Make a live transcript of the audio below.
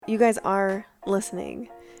you guys are listening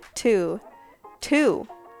to two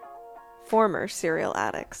former cereal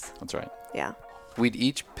addicts. That's right. Yeah. We'd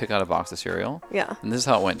each pick out a box of cereal. Yeah. And this is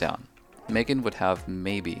how it went down. Megan would have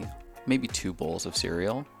maybe 2 bowls of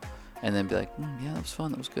cereal and then be like, yeah, that was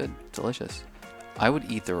fun. That was good. Delicious. I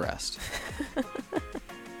would eat the rest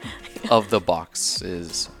of the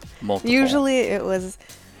boxes. Multiple. Usually it was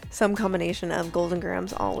some combination of Golden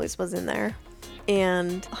Grahams, always was in there.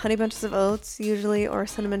 And Honey Bunches of Oats usually, or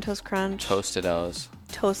Cinnamon Toast Crunch. Toasted O's.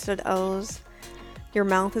 Toasted O's. Your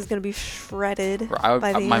mouth is going to be shredded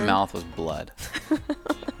by the my end. mouth was blood.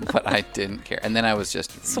 But I didn't care. And then I was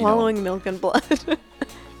just swallowing milk and blood.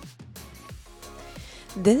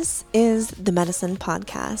 This is the Medicine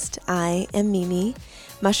Podcast. I am Mimi,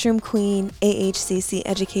 Mushroom Queen, AHCC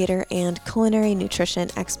educator, and culinary nutrition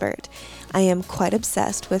expert. I am quite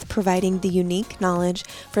obsessed with providing the unique knowledge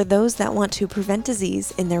for those that want to prevent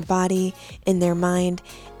disease in their body, in their mind,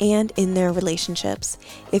 and in their relationships.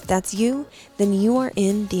 If that's you, then you are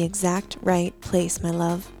in the exact right place, my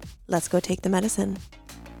love. Let's go take the medicine.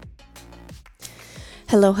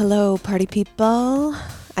 Hello, hello, party people.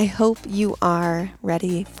 I hope you are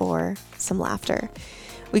ready for some laughter.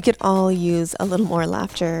 We could all use a little more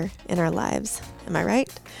laughter in our lives. Am I right?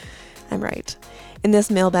 I'm right. In this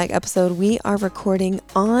mailbag episode, we are recording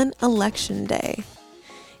on Election Day,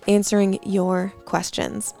 answering your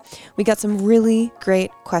questions. We got some really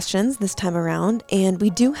great questions this time around, and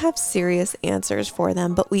we do have serious answers for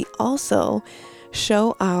them, but we also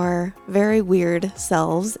show our very weird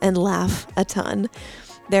selves and laugh a ton.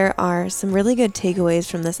 There are some really good takeaways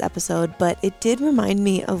from this episode, but it did remind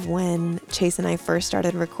me of when Chase and I first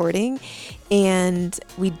started recording and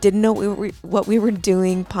we didn't know what we were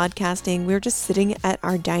doing podcasting. We were just sitting at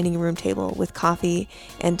our dining room table with coffee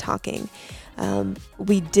and talking.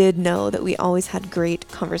 We did know that we always had great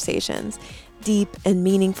conversations. Deep and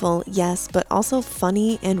meaningful, yes, but also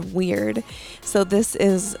funny and weird. So this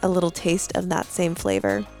is a little taste of that same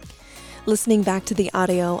flavor. Listening back to the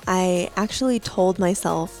audio, I actually told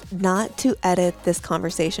myself not to edit this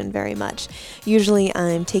conversation very much. Usually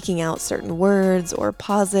I'm taking out certain words or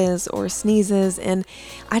pauses or sneezes, and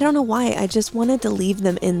I don't know why. I just wanted to leave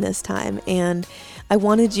them in this time, and I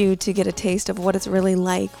wanted you to get a taste of what it's really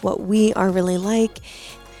like, what we are really like.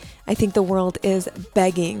 I think the world is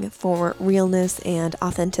begging for realness and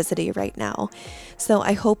authenticity right now. So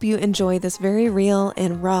I hope you enjoy this very real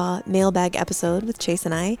and raw mailbag episode with Chase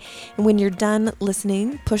and I. And when you're done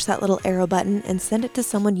listening, push that little arrow button and send it to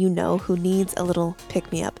someone you know who needs a little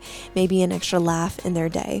pick-me-up, maybe an extra laugh in their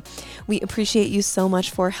day. We appreciate you so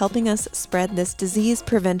much for helping us spread this disease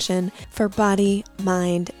prevention for body,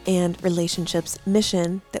 mind, and relationships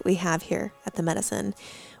mission that we have here at The Medicine.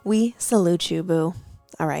 We salute you, boo.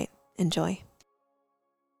 All right, enjoy.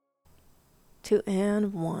 2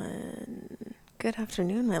 and 1. Good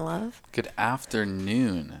afternoon, my love. Good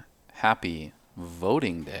afternoon. Happy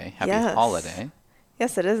voting day. Happy Yes. holiday.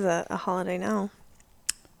 Yes, it is a holiday now.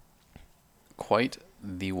 Quite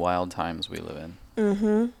the wild times we live in.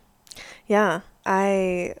 Mm-hmm. Yeah,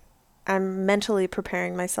 I'm mentally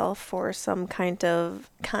preparing myself for some kind of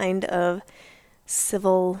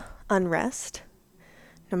civil unrest,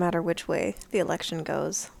 no matter which way the election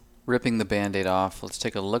goes. Ripping the Band-Aid off. Let's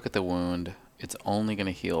take a look at the wound. It's only going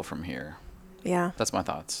to heal from here. Yeah. That's my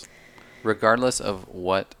thoughts. Regardless of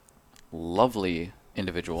what lovely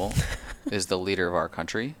individual is the leader of our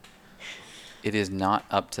country, it is not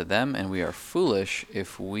up to them, and we are foolish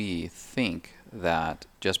if we think that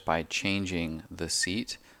just by changing the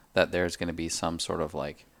seat that there's going to be some sort of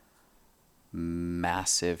like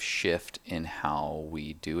massive shift in how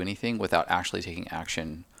we do anything without actually taking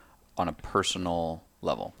action on a personal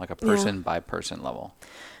level, like a person by person level.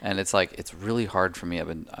 And it's like, it's really hard for me.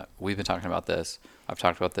 We've been talking about this. I've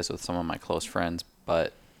talked about this with some of my close friends,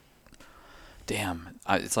 but damn,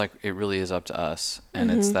 it's like, it really is up to us. And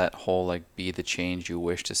it's that whole, like, be the change you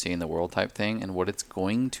wish to see in the world type thing. And what it's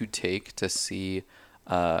going to take to see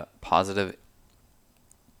positive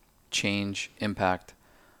change, impact,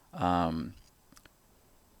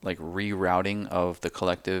 like rerouting of the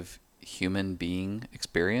collective human being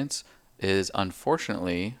experience is,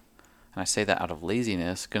 unfortunately, and I say that out of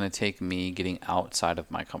laziness, going to take me getting outside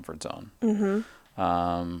of my comfort zone.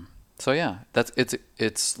 So yeah,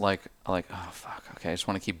 it's like, oh fuck, okay, I just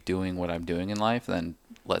want to keep doing what I'm doing in life, then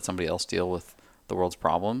let somebody else deal with the world's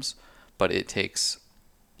problems. But it takes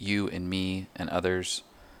you and me and others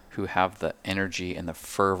who have the energy and the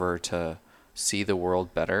fervor to see the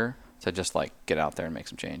world better to just like get out there and make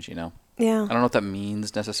some change, you know? Yeah. I don't know what that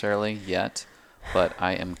means necessarily yet, but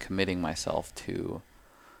I am committing myself to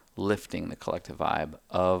lifting the collective vibe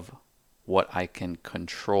of what I can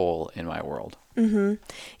control in my world.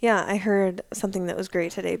 Yeah, I heard something that was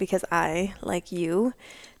great today because I, like you,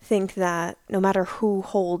 think that no matter who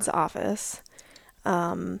holds office,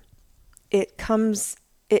 it comes,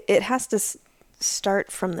 it has to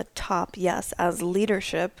start from the top. Yes, as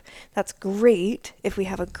leadership, that's great. If we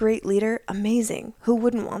have a great leader, amazing. Who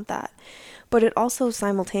wouldn't want that? But it also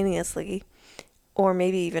simultaneously, or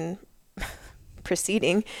maybe even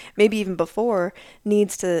preceding, maybe even before,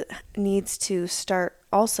 needs to start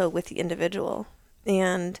also with the individual.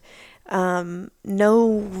 And no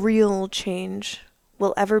real change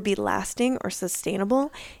will ever be lasting or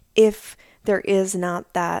sustainable if there is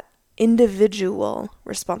not that individual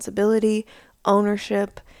responsibility,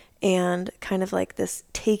 ownership, and kind of like this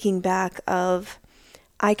taking back of,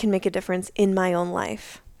 I can make a difference in my own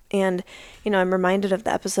life. And, I'm reminded of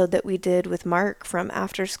the episode that we did with Mark from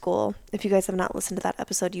After School. If you guys have not listened to that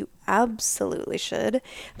episode, you absolutely should. I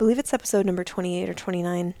believe it's episode number 28 or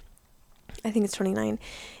 29. I think it's 29.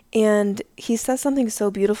 And he says something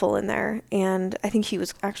so beautiful in there. And I think he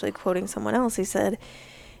was actually quoting someone else. He said,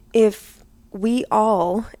 if we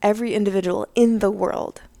all, every individual in the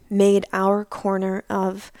world, made our corner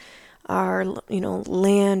of our,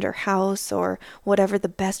 land or house or whatever the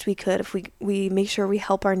best we could, if we make sure we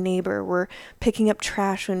help our neighbor, we're picking up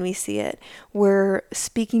trash when we see it, we're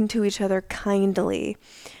speaking to each other kindly,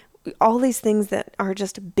 all these things that are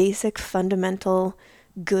just basic, fundamental,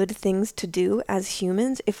 good things to do as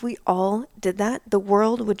humans, if we all did that, the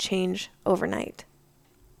world would change overnight.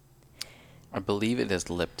 I believe it is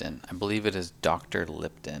Lipton. I believe it is Dr.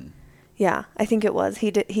 Lipton. Yeah, I think it was.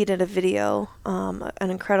 He did a video,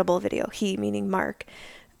 an incredible video. He, meaning Mark,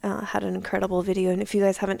 had an incredible video. And if you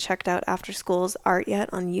guys haven't checked out After School's art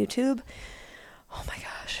yet on YouTube, oh my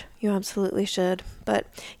gosh, you absolutely should. But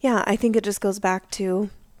yeah, I think it just goes back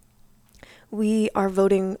to, we are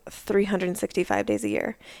voting 365 days a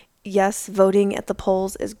year. Yes, voting at the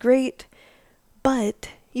polls is great, but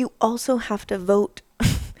you also have to vote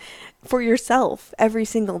for yourself every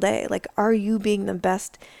single day. Like, are you being the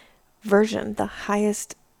best version, the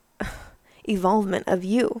highest evolvement of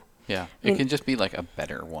you? Yeah, it can just be like a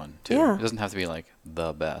better one too. Yeah. It doesn't have to be like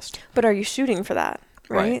the best. But are you shooting for that,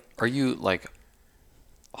 right? Are you like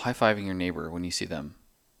high-fiving your neighbor when you see them?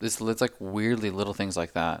 It's like weirdly little things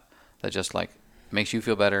like that just like makes you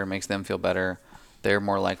feel better, makes them feel better. They're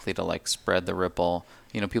more likely to like spread the ripple.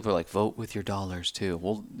 People are like, vote with your dollars too.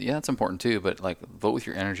 Well, yeah, it's important too, but like vote with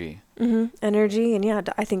your energy. Energy. And yeah,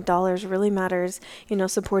 I think dollars really matters,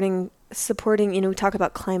 supporting, we talk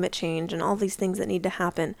about climate change and all these things that need to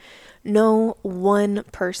happen. No one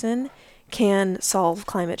person can solve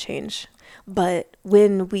climate change. But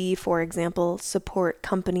when we, for example, support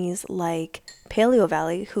companies like Paleo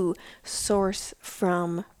Valley, who source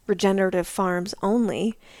from regenerative farms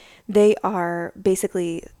only, they are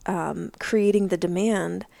basically creating the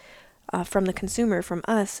demand from the consumer, from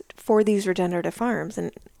us, for these regenerative farms.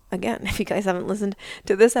 And again, if you guys haven't listened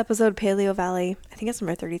to this episode, Paleo Valley, I think it's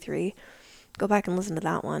number 33, go back and listen to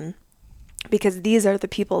that one. Because these are the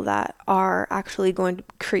people that are actually going to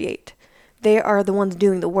create. They are the ones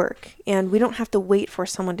doing the work. And we don't have to wait for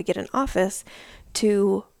someone to get in office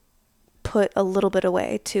to put a little bit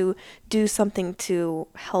away, to do something to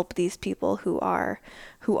help these people who are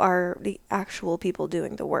the actual people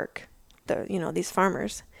doing the work, these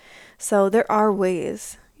farmers. So there are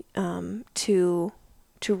ways to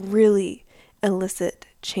really elicit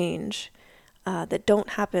change that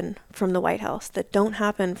don't happen from the White House, that don't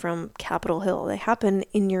happen from Capitol Hill. They happen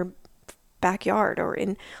in your backyard or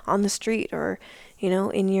on the street or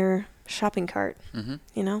in your shopping cart.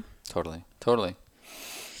 Totally.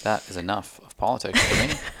 That is enough of politics for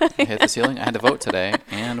me. I hit the ceiling. I had to vote today,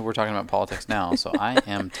 and we're talking about politics now, so I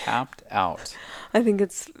am tapped out. I think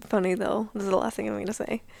it's funny, though. This is the last thing I'm going to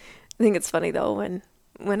say. I think it's funny, though,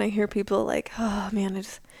 when I hear people like, oh, man,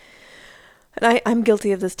 I'm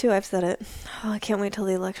guilty of this, too. I've said it. Oh, I can't wait till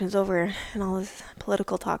the election's over, and all this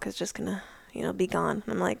political talk is just going to, be gone.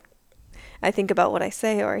 I'm like, I think about what I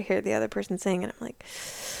say, or I hear the other person saying it, I'm like,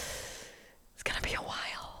 it's going to be a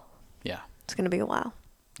while. Yeah. It's going to be a while.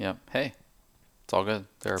 Yeah. Hey, it's all good.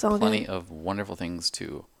 There are plenty of wonderful things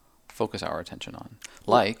to focus our attention on.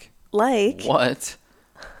 Like what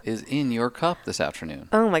is in your cup this afternoon?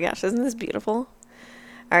 Oh my gosh, isn't this beautiful?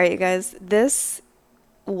 All right, you guys, this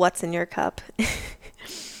what's in your cup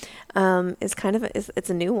is kind of it's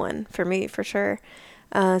a new one for me, for sure.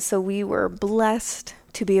 So we were blessed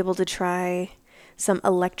to be able to try some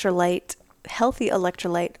healthy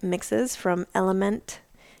electrolyte mixes from Element.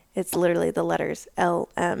 It's literally the letters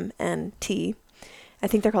LMNT. I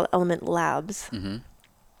think they're called Element Labs. Mm-hmm.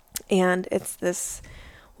 And it's this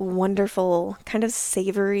wonderful kind of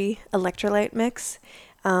savory electrolyte mix,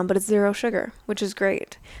 but it's zero sugar, which is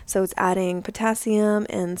great. So it's adding potassium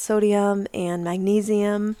and sodium and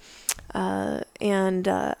magnesium. I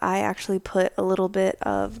actually put a little bit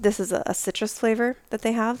of, this is a citrus flavor that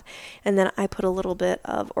they have, and then I put a little bit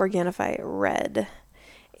of Organifi Red,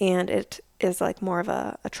 and it is like more of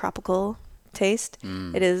a tropical taste.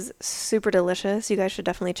 It is super delicious. You guys should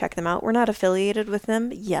definitely check them out. We're not affiliated with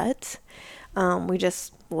them yet. We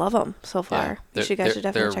just love them so far. Yeah, You guys should definitely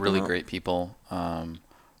check them out. They're really great people.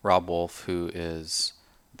 Rob Wolf, who is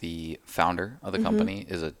the founder of the company,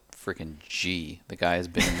 is a freaking G. The guy has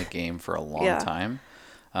been in the game for a long time.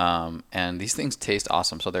 And these things taste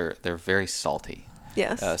awesome. So they're very salty.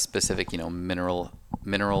 Yes. Specific,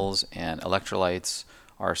 minerals and electrolytes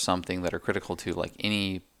are something that are critical to like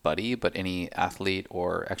anybody, but any athlete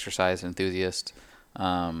or exercise enthusiast.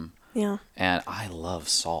 Yeah. And I love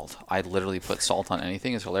salt. I literally put salt on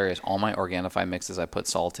anything. It's hilarious. All my Organifi mixes, I put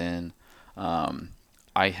salt in.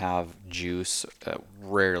 I have juice,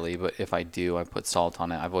 rarely, but if I do, I put salt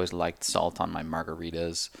on it. I've always liked salt on my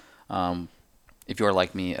margaritas. If you are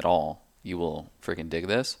like me at all, you will freaking dig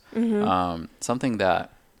this. Something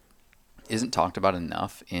that isn't talked about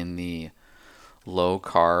enough in the low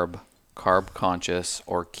carb, carb conscious,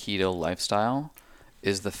 or keto lifestyle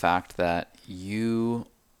is the fact that you,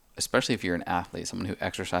 especially if you're an athlete, someone who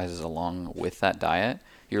exercises along with that diet,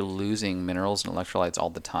 you're losing minerals and electrolytes all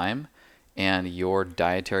the time. And your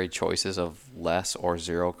dietary choices of less or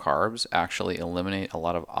zero carbs actually eliminate a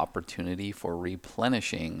lot of opportunity for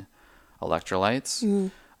replenishing electrolytes.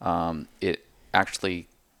 It actually,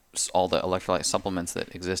 all the electrolyte supplements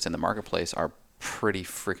that exist in the marketplace are pretty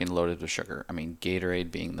freaking loaded with sugar. I mean, Gatorade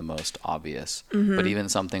being the most obvious, but even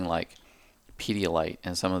something like Pedialyte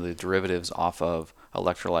and some of the derivatives off of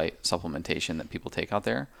electrolyte supplementation that people take out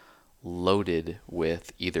there, loaded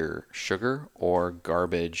with either sugar or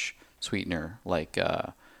garbage sweetener, like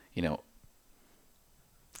aspartame,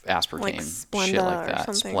 Like Splenda shit like that,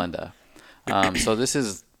 or something. Splenda. So this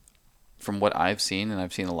is, from what I've seen, and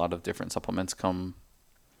I've seen a lot of different supplements come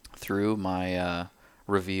through my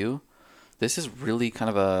review, this is really kind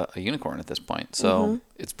of a unicorn at this point. So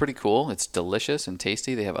it's pretty cool. It's delicious and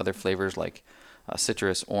tasty. They have other flavors like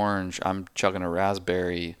citrus, orange. I'm chugging a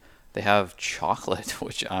raspberry. They have chocolate,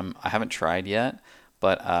 which I haven't tried yet,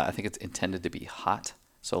 but I think it's intended to be hot.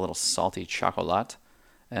 So a little salty chocolate.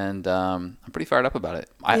 And I'm pretty fired up about it.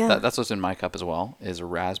 That's what's in my cup as well, is a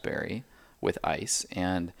raspberry with ice.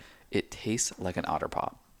 And it tastes like an Otter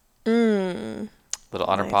Pop. Little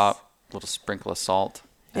Otter Pop, little sprinkle of salt.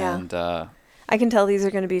 Yeah. And I can tell these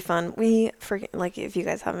are going to be fun. We freaking, like, if you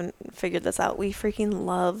guys haven't figured this out, we freaking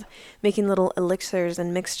love making little elixirs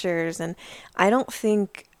and mixtures. And I don't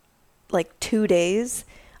think like 2 days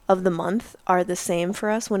of the month are the same for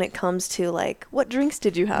us when it comes to like, what drinks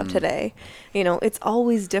did you have today? It's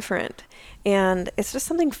always different. And it's just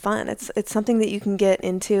something fun. It's something that you can get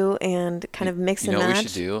into and kind of mix and match. What we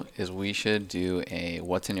should do is we should do a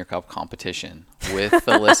What's in Your Cup competition with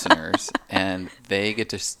the listeners, and they get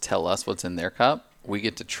to tell us what's in their cup. We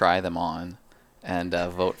get to try them on and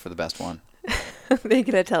vote for the best one. They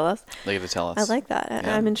get to tell us. They get to tell us. I like that.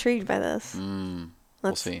 Yeah. I'm intrigued by this.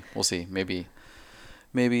 We'll see. Maybe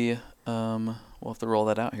we'll have to roll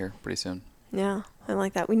that out here pretty soon. Yeah, I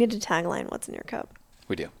like that. We need a tagline, What's in Your Cup?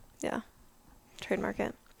 We do. Yeah. Trademark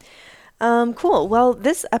it. Cool. Well,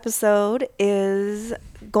 this episode is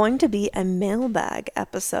going to be a mailbag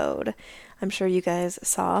episode. I'm sure you guys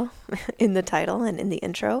saw in the title and in the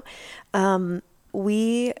intro.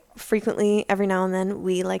 We frequently, every now and then,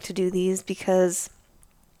 we like to do these because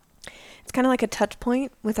it's kind of like a touch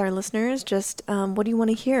point with our listeners. Just what do you want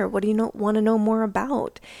to hear? What do you want to know more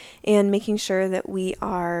about? And making sure that we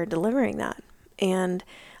are delivering that. And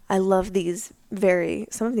I love these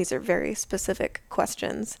some of these are very specific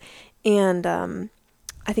questions. And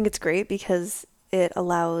I think it's great because it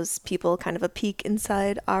allows people kind of a peek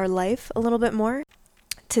inside our life a little bit more.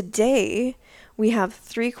 Today, we have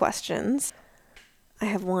 3 questions. I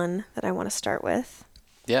have one that I want to start with.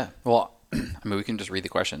 Yeah. Well, I mean, we can just read the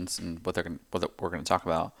questions and what we're going to talk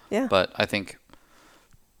about. Yeah. But I think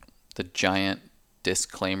the giant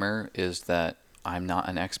disclaimer is that I'm not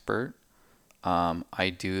an expert.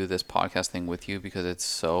 I do this podcast thing with you because it's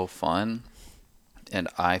so fun, and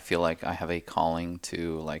I feel like I have a calling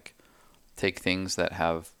to like take things that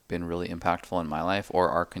have been really impactful in my life or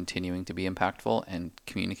are continuing to be impactful and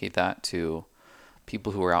communicate that to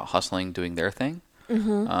people who are out hustling, doing their thing.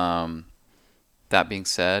 That being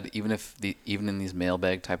said, even in these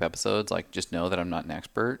mailbag type episodes, like just know that I'm not an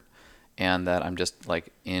expert and that I'm just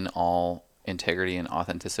like in integrity and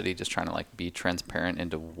authenticity, just trying to like be transparent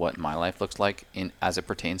into what my life looks like in as it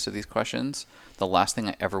pertains to these questions, the last thing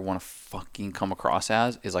I ever want to fucking come across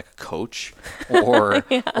as is like a coach or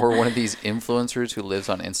or one of these influencers who lives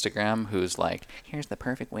on Instagram who's like, here's the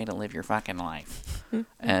perfect way to live your fucking life.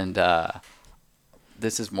 And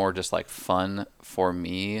this is more just like fun for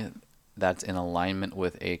me that's in alignment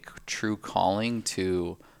with a true calling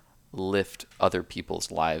to lift other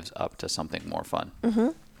people's lives up to something more fun.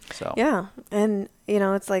 So Yeah. And, you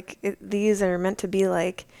know, it's like these are meant to be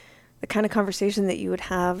like the kind of conversation that you would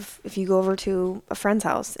have if you go over to a friend's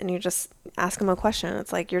house and you just ask them a question.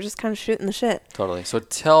 It's like you're just kind of shooting the shit. Totally. So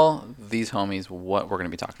tell these homies what we're going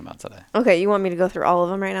to be talking about today. Okay. You want me to go through all of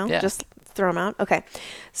them right now? Yeah. Just throw them out? Okay.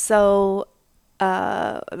 So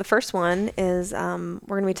the first one is we're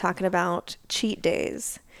going to be talking about cheat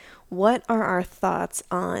days. What are our thoughts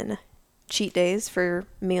on cheat days for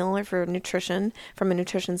meal or for nutrition from a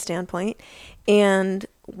nutrition standpoint? And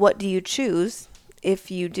what do you choose if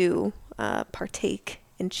you do partake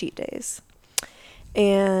in cheat days?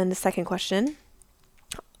 And the second question,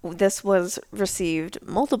 this was received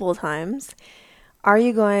multiple times. Are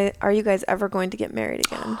you guys ever going to get married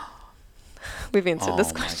again? We've answered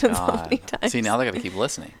this question so many times. See, now they got to keep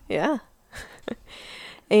listening. Yeah.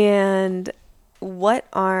 And what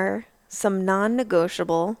are some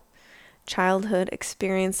non-negotiable childhood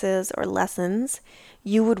experiences or lessons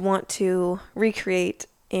you would want to recreate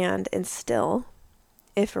and instill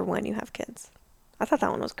if or when you have kids? I thought that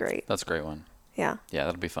one was great. That's a great one. Yeah. Yeah,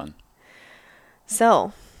 that'll be fun.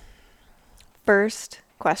 So, first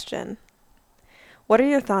question. What are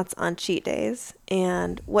your thoughts on cheat days,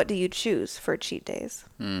 and what do you choose for cheat days?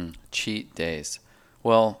 Cheat days.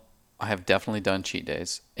 Well, I have definitely done cheat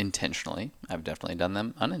days intentionally. I've definitely done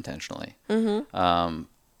them unintentionally.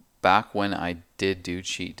 Back when I did do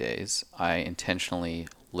cheat days, I intentionally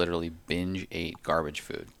literally binge ate garbage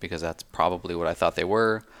food because that's probably what I thought they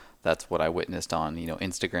were. That's what I witnessed on,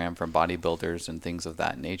 Instagram from bodybuilders and things of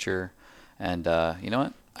that nature. And you know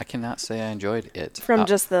what? I cannot say I enjoyed it. From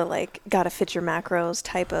just the gotta fit your macros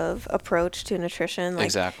type of approach to nutrition.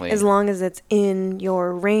 Exactly. As long as it's in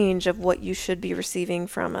your range of what you should be receiving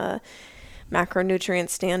from a macronutrient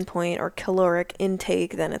standpoint or caloric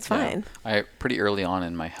intake, then it's fine. I pretty early on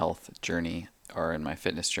in my health journey or in my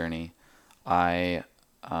fitness journey, I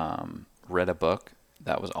read a book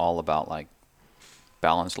that was all about like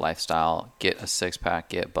balanced lifestyle, get a six pack,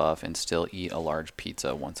 get buff, and still eat a large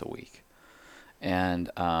pizza once a week. And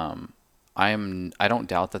I don't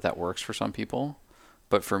doubt that works for some people,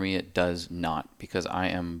 but for me it does not, because I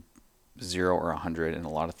am 0 or 100 in a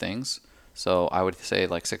lot of things. So I would say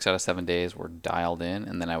like 6 out of 7 days were dialed in,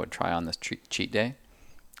 and then I would try on this cheat day,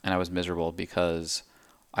 and I was miserable because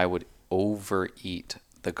I would overeat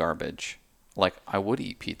the garbage. Like I would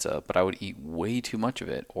eat pizza, but I would eat way too much of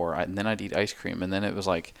it, and then I'd eat ice cream, and then it was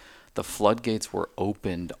like the floodgates were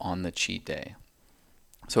opened on the cheat day.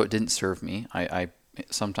 So it didn't serve me. I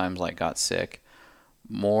sometimes got sick.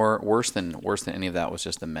 Worse than any of that was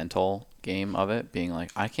just the mental game of it, being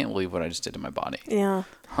like, I can't believe what I just did to my body. Yeah.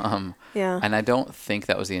 Yeah. And I don't think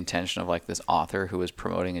that was the intention of this author who was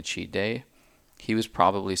promoting a cheat day. He was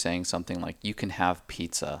probably saying something like, you can have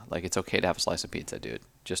pizza. Like, it's okay to have a slice of pizza, dude.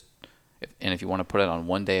 If you want to put it on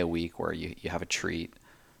one day a week where you have a treat,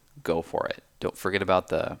 go for it. Don't forget about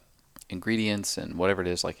the ingredients and whatever it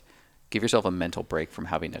is. Give yourself a mental break from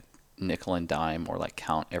having to nickel and dime or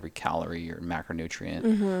count every calorie or macronutrient.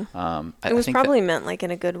 It was probably meant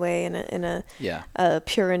in a good way, in yeah, a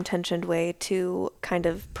pure intentioned way to kind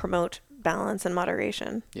of promote balance and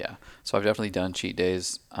moderation. Yeah. So I've definitely done cheat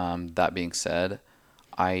days. That being said,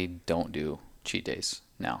 I don't do cheat days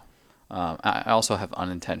now. I also have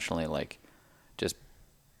unintentionally just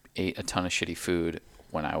ate a ton of shitty food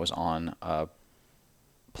when I was on a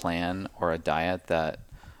plan or a diet that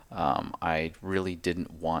I really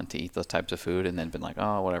didn't want to eat those types of food, and then been like,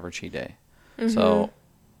 oh, whatever, cheat day. So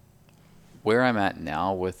where I'm at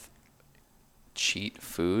now with cheat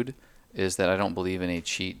food is that I don't believe in a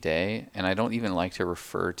cheat day, and I don't even like to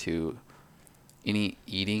refer to any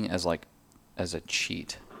eating as a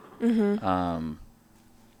cheat.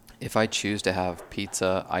 If I choose to have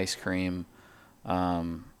pizza, ice cream,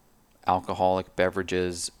 alcoholic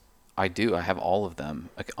beverages, I do. I have all of them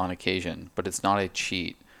on occasion, but it's not a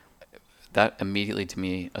cheat. That immediately to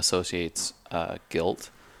me associates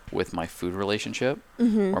guilt with my food relationship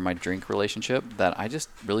or my drink relationship that I just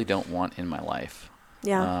really don't want in my life.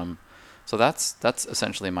 Yeah. So that's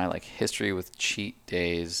essentially my history with cheat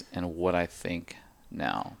days and what I think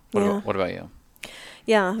now. What about you?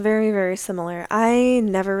 Yeah, very, very similar. I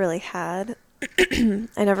never really had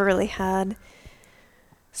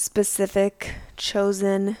specific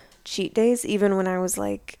chosen cheat days, even when I was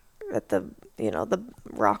like at the, the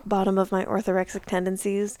rock bottom of my orthorexic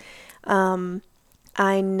tendencies.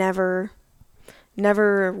 I never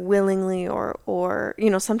willingly or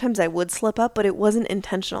sometimes I would slip up, but it wasn't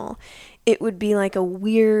intentional. It would be like a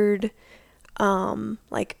weird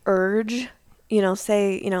like urge,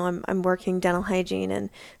 say, I'm working dental hygiene and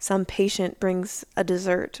some patient brings a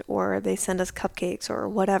dessert or they send us cupcakes or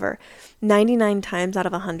whatever. 99 times out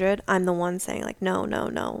of 100, I'm the one saying like, no, no,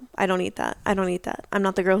 no, I don't eat that. I don't eat that. I'm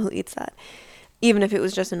not the girl who eats that. Even if it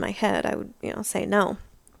was just in my head, I would, say no.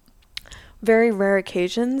 Very rare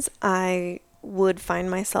occasions, I would find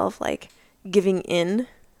myself like giving in,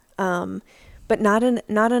 but not in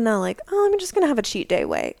a like, oh, I'm just gonna have a cheat day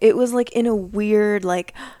way. It was like in a weird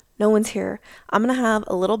like, no one's here, I'm gonna have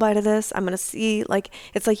a little bite of this, I'm gonna see, like,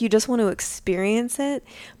 it's like you just want to experience it,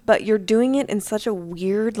 but you're doing it in such a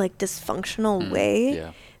weird like dysfunctional way.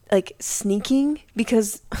 Yeah. Like sneaking,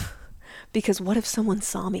 because what if someone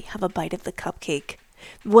saw me have a bite of the cupcake?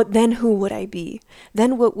 Who would I be?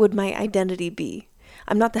 Then what would my identity be?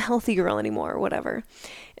 I'm not the healthy girl anymore or whatever.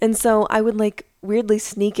 And so I would like weirdly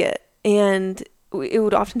sneak it, and it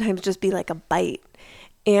would oftentimes just be like a bite,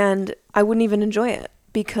 and I wouldn't even enjoy it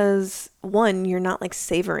because one, you're not like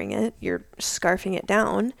savoring it, you're scarfing it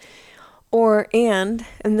down, and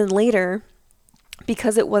then later,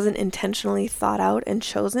 because it wasn't intentionally thought out and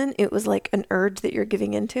chosen, it was like an urge that you're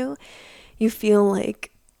giving into. You feel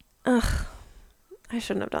like, ugh, I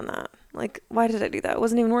shouldn't have done that. Like, why did I do that? It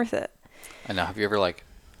wasn't even worth it. I know. Have you ever like,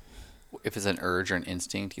 if it's an urge or an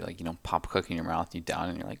instinct, you like, pop a cookie in your mouth, you down,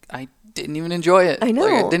 and you're like, I didn't even enjoy it. I know.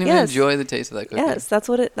 Like, I didn't even yes. enjoy the taste of that cookie. Yes, that's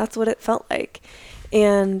what it felt like.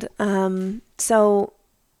 And so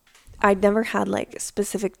I never had like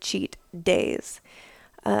specific cheat days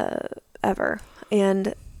ever.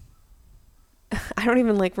 And I don't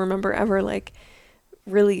even like remember ever like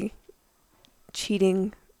really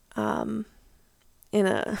cheating in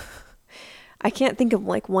a I can't think of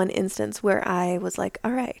like one instance where I was like,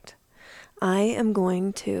 all right, I am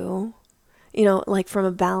going to, like from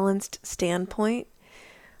a balanced standpoint,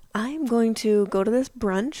 I am going to go to this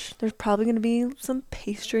brunch. There's probably going to be some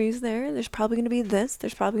pastries there. There's probably going to be this.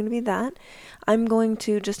 There's probably going to be that. I'm going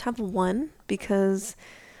to just have one because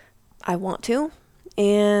I want to,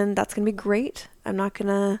 and that's going to be great. I'm not going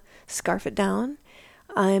to scarf it down.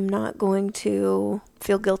 I'm not going to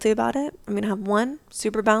feel guilty about it. I'm going to have one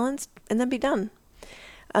super balanced and then be done.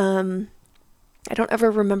 I don't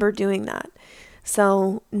ever remember doing that.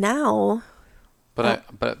 So now, but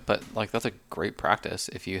like that's a great practice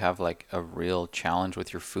if you have like a real challenge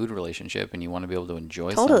with your food relationship and you want to be able to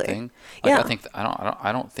enjoy something. Like, yeah.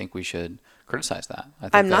 I don't think we should criticize that.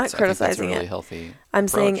 I'm not criticizing I think that's a really it. Healthy I'm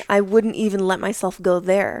approach. saying I wouldn't even let myself go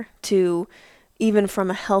there to, even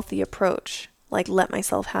from a healthy approach, like let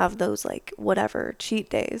myself have those like whatever cheat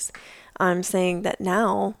days. I'm saying that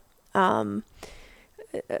now,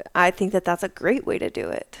 I think that that's a great way to do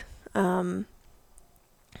it.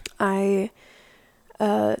 I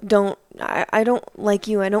don't like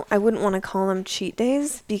you. I wouldn't want to call them cheat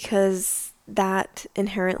days because that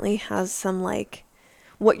inherently has some like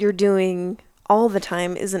what you're doing all the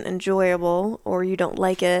time isn't enjoyable or you don't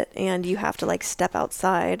like it and you have to like step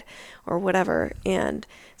outside or whatever. And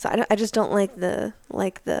so I just don't like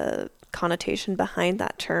the connotation behind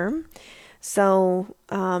that term. So,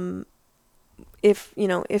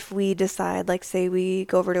 if we decide, like, say we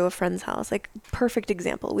go over to a friend's house, like, perfect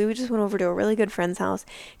example, we just went over to a really good friend's house.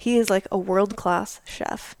 He is like a world-class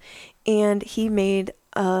chef, and he made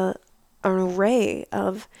an array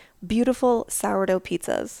of beautiful sourdough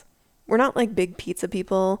pizzas. We're not like big pizza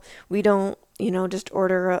people. We don't, just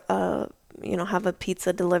order have a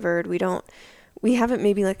pizza delivered. We have it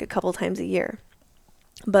maybe like a couple times a year.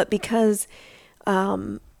 But because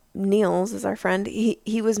Niels is our friend,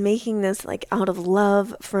 he was making this like out of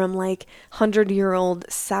love from like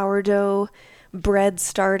 100-year-old sourdough bread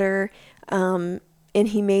starter, and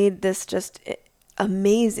he made this just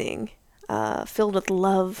amazing filled with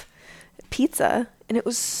love pizza, and it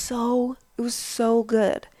was so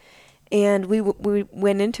good. And we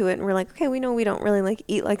went into it and we're like, okay, we know we don't really like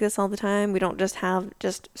eat like this all the time. We don't just have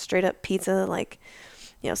just straight up pizza, like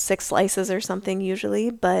 6 slices or something usually,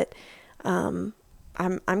 but I'm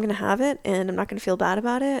going to have it and I'm not going to feel bad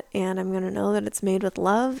about it. And I'm going to know that it's made with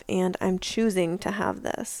love and I'm choosing to have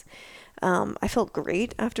this. I felt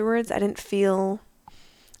great afterwards. I didn't feel,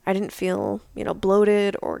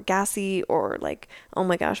 bloated or gassy or like, oh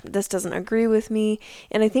my gosh, this doesn't agree with me.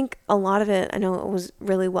 And I think a lot of it, I know it was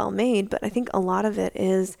really well made, but I think a lot of it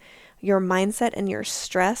is, your mindset and your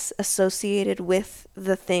stress associated with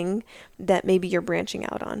the thing that maybe you're branching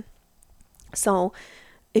out on. So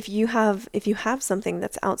if you have something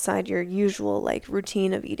that's outside your usual like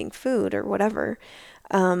routine of eating food or whatever,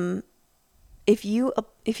 if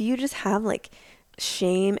you just have like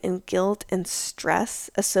shame and guilt and stress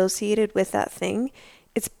associated with that thing,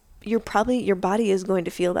 your body is going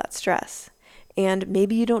to feel that stress, and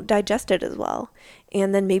maybe you don't digest it as well,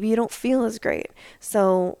 and then maybe you don't feel as great.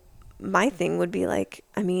 So my thing would be like,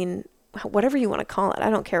 I mean, whatever you want to call it,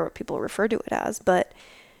 I don't care what people refer to it as, but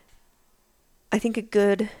I think a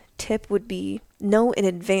good tip would be know in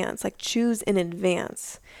advance, like choose in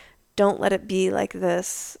advance. Don't let it be like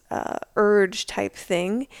this urge type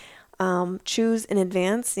thing. Choose in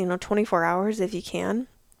advance, 24 hours if you can,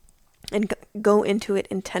 and go into it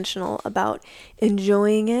intentional about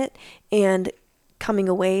enjoying it and coming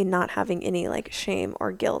away not having any like shame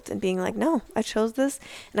or guilt and being like, no, I chose this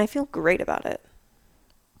and I feel great about it.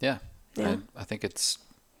 Yeah. I think it's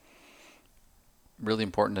really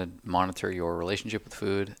important to monitor your relationship with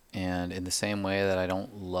food. And in the same way that I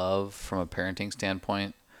don't love, from a parenting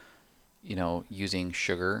standpoint, using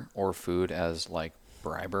sugar or food as like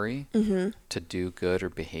bribery to do good or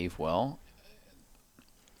behave well,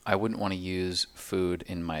 I wouldn't want to use food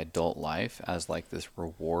in my adult life as like this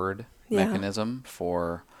reward mechanism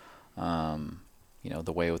for,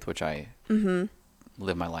 the way with which I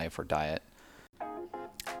live my life or diet.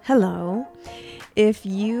 Hello. If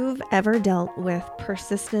you've ever dealt with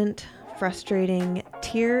persistent, frustrating,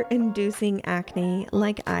 tear-inducing acne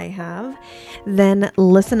like I have, then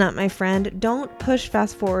listen up, my friend. Don't push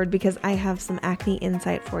fast forward because I have some acne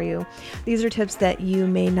insight for you. These are tips that you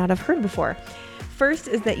may not have heard before. First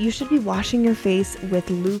is that you should be washing your face with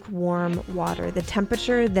lukewarm water, the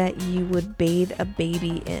temperature that you would bathe a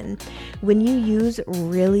baby in. When you use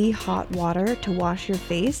really hot water to wash your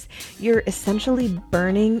face, you're essentially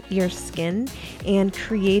burning your skin and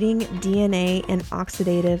creating DNA and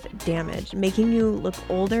oxidative damage, making you look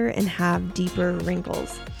older and have deeper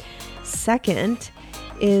wrinkles. Second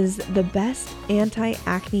is the best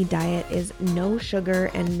anti-acne diet is no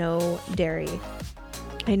sugar and no dairy.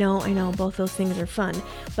 I know, both those things are fun,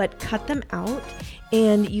 but cut them out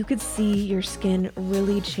and you could see your skin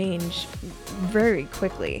really change very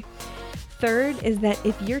quickly. Third is that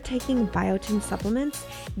if you're taking biotin supplements,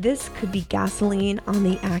 this could be gasoline on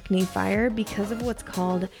the acne fire because of what's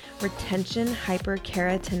called retention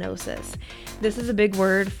hyperkeratinosis. This is a big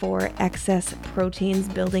word for excess proteins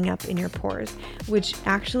building up in your pores, which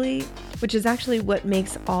is actually what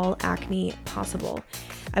makes all acne possible.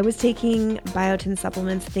 I was taking biotin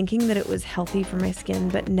supplements thinking that it was healthy for my skin,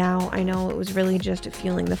 but now I know it was really just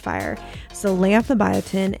fueling the fire. So lay off the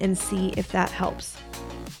biotin and see if that helps.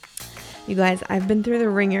 You guys, I've been through the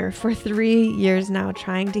ringer for 3 years now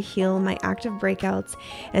trying to heal my active breakouts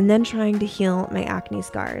and then trying to heal my acne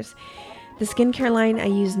scars. The skincare line I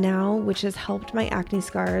use now, which has helped my acne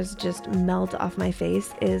scars just melt off my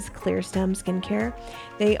face, is Clearstem Skincare.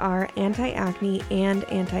 They are anti-acne and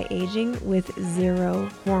anti-aging with 0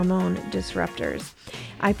 hormone disruptors.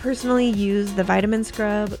 I personally use the Vitamin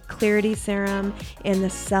Scrub, Clarity Serum, and the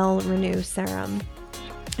Cell Renew Serum.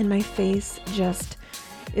 And my face just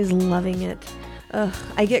is loving it.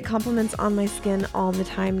 I get compliments on my skin all the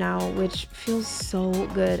time now, which feels so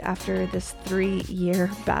good after this 3-year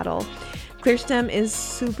battle. Clearstem is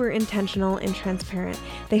super intentional and transparent.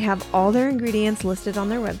 They have all their ingredients listed on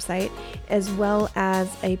their website, as well as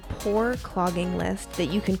a pore clogging list that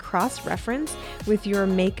you can cross-reference with your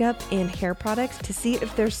makeup and hair products to see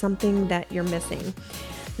if there's something that you're missing.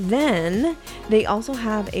 Then they also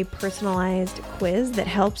have a personalized quiz that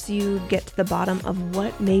helps you get to the bottom of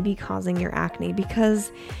what may be causing your acne,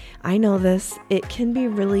 because I know this, it can be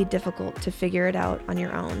really difficult to figure it out on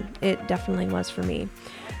your own. It definitely was for me.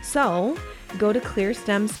 So go to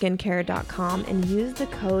clearstemskincare.com and use the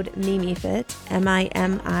code MIMIFIT,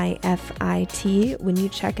 MIMIFIT, when you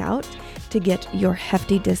check out to get your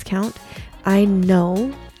hefty discount. I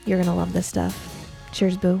know you're going to love this stuff.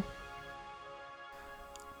 Cheers, boo.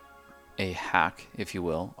 A hack, if you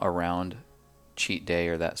will, around cheat day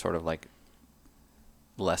or that sort of like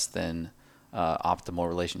less than optimal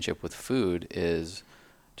relationship with food is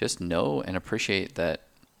just know and appreciate that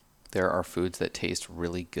there are foods that taste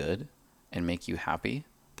really good and make you happy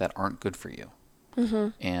that aren't good for you.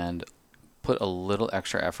 And put a little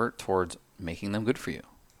extra effort towards making them good for you.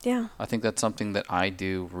 Yeah. I think that's something that I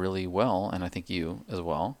do really well, and I think you as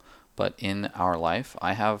well. But in our life,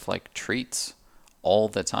 I have like treats all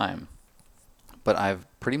the time. But I've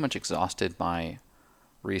pretty much exhausted my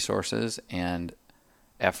resources and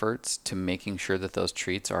efforts to making sure that those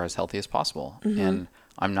treats are as healthy as possible. And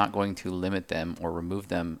I'm not going to limit them or remove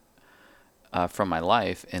them from my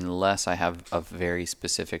life unless I have a very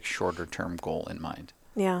specific shorter term goal in mind.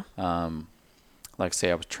 Yeah. Like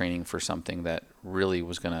say I was training for something that really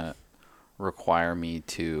was going to require me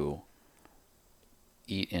to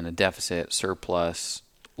eat in a deficit, surplus,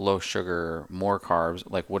 low sugar, more carbs,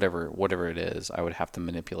 like whatever it is, I would have to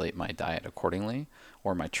manipulate my diet accordingly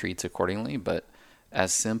or my treats accordingly. But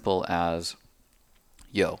as simple as,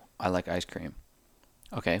 I like ice cream.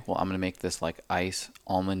 Okay, well, I'm going to make this like ice,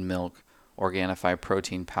 almond milk, Organifi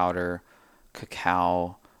protein powder,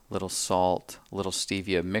 cacao, little salt, little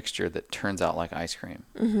stevia mixture that turns out like ice cream.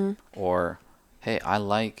 Mm-hmm. Or, hey, I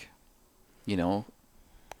like,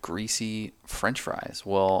 greasy French fries.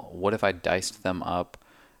 Well, what if I diced them up,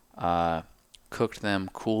 cooked them,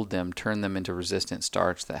 cooled them, turned them into resistant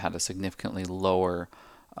starch that had a significantly lower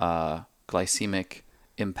glycemic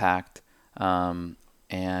impact,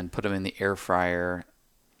 and put them in the air fryer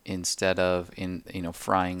instead of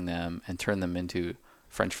frying them, and turn them into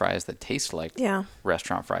French fries that taste like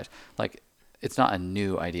restaurant fries. Like, it's not a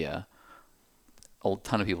new idea. A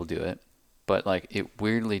ton of people do it, but like it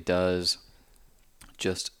weirdly does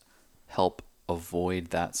just help avoid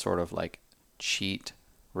that sort of like cheat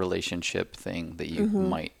relationship thing that you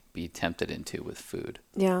might be tempted into with food.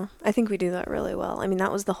 Yeah, I think we do that really well. I mean,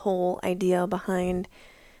 that was the whole idea behind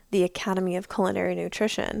the Academy of Culinary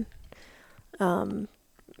Nutrition.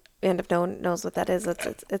 And if no one knows what that is,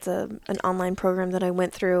 it's an online program that I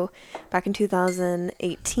went through back in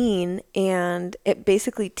 2018, and it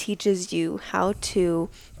basically teaches you how to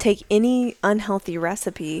take any unhealthy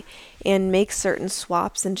recipe and make certain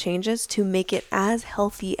swaps and changes to make it as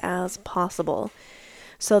healthy as possible.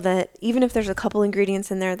 So that even if there's a couple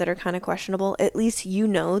ingredients in there that are kind of questionable, at least you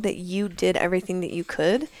know that you did everything that you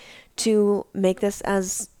could to make this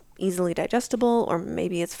as easily digestible, or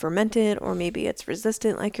maybe it's fermented, or maybe it's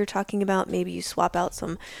resistant like you're talking about. Maybe you swap out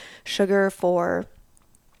some sugar for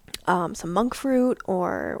some monk fruit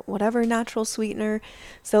or whatever natural sweetener.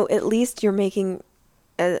 So at least you're making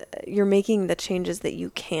the changes that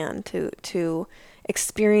you can to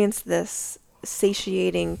experience this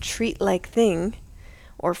satiating treat-like thing,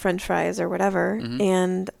 or French fries or whatever,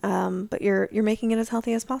 and but you're making it as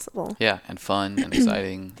healthy as possible. Yeah, and fun and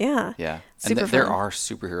exciting. Yeah. And there are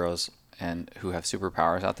superheroes and who have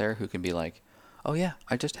superpowers out there who can be like, oh yeah,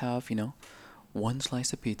 I just have one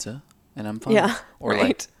slice of pizza and I'm fine. Yeah, or right.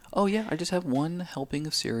 like, oh yeah, I just have one helping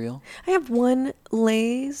of cereal. I have one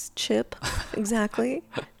Lay's chip. Exactly.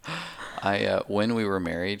 When we were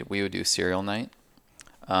married, we would do cereal night,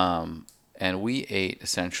 and we ate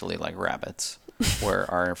essentially like rabbits. Where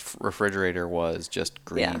our refrigerator was just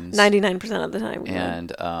greens. Yeah, 99% of the time.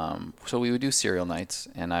 And so we would do cereal nights,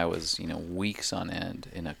 and I was, weeks on end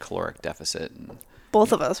in a caloric deficit. And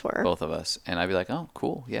both of us were. Both of us. And I'd be like, oh,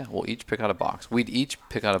 cool. Yeah, we'll each pick out a box. We'd each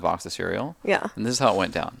pick out a box of cereal. Yeah. And this is how it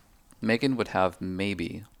went down. Megan would have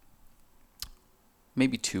maybe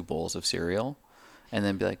 2 bowls of cereal, and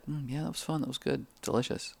then be like, yeah, that was fun. That was good.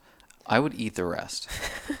 Delicious. I would eat the rest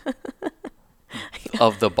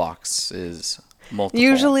of the boxes. Multiple.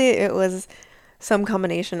 Usually it was some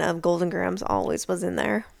combination of Golden Grams, always was in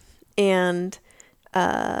there, and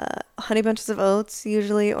Honey Bunches of Oats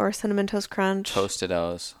usually, or Cinnamon Toast Crunch. Toasted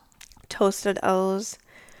O's.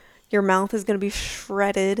 Your mouth is going to be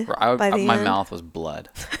shredded by the end. My mouth was blood,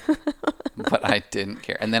 but I didn't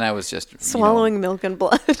care. And then I was just swallowing milk and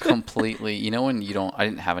blood. Completely. When I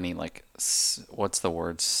didn't have any like, what's the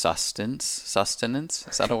word? Sustenance?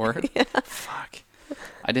 Is that a word? Yeah. Fuck.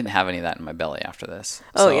 I didn't have any of that in my belly after this.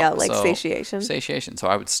 Satiation. Satiation. So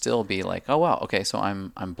I would still be like, oh wow, okay, so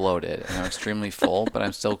I'm bloated and I'm extremely full, but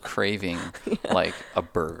I'm still craving like a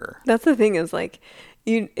burger. That's the thing, is like,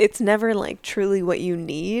 it's never like truly what you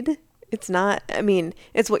need. It's not. I mean,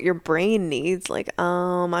 it's what your brain needs. Like,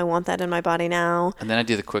 I want that in my body now. And then I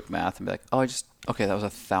do the quick math and be like, that was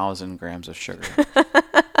 1,000 grams of sugar.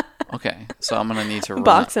 Okay, so I'm gonna need to run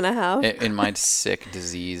box and a half in my sick,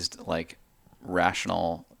 diseased, like,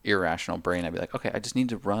 irrational brain. I'd be like, okay, I just need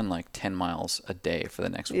to run like 10 miles a day for the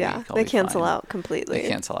next week. Yeah, they cancel out completely. They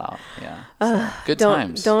cancel out. Yeah. So, good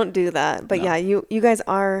times. Don't do that. But no. Yeah, you guys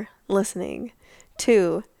are listening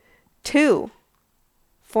to 2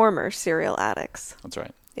 former cereal addicts. That's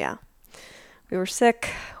right. Yeah. We were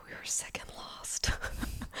sick and lost.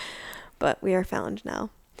 But we are found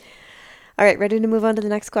now. All right, ready to move on to the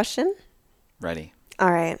next question? Ready.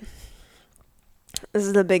 All right. This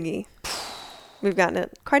is the biggie. We've gotten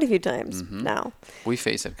it quite a few times now. We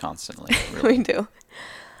face it constantly. Really. We do.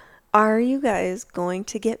 Are you guys going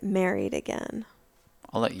to get married again?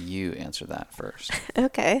 I'll let you answer that first.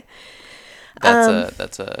 Okay.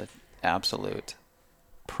 That's a absolute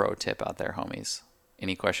pro tip out there, homies.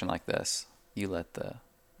 Any question like this, you let the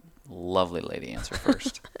lovely lady answer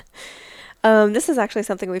first. This is actually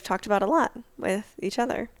something we've talked about a lot with each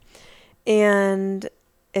other. And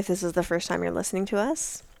if this is the first time you're listening to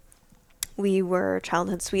us, we were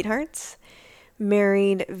childhood sweethearts,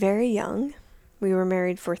 married very young. We were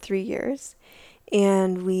married for 3 years,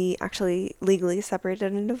 and we actually legally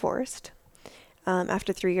separated and divorced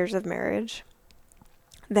after 3 years of marriage.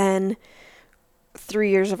 Then 3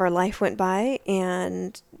 years of our life went by,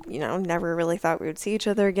 and, never really thought we would see each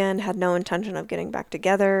other again, had no intention of getting back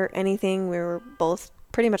together, anything. We were both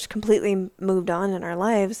pretty much completely moved on in our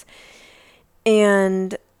lives.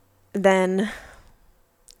 And then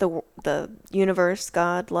the universe,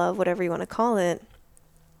 God, love, whatever you want to call it,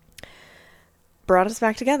 brought us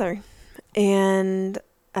back together. And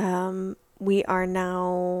we are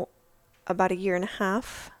now about a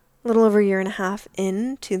little over a year and a half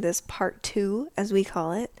into this part 2, as we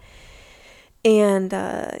call it. And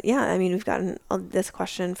we've gotten this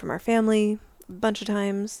question from our family a bunch of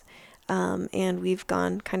times, and we've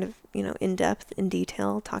gone kind of, in depth, in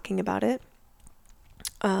detail, talking about it.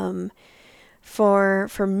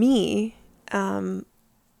 For me, I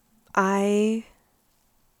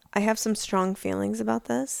have some strong feelings about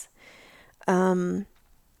this.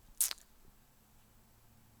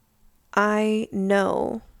 I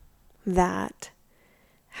know that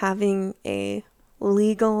having a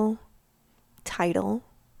legal title,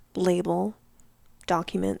 label,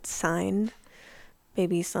 document signed,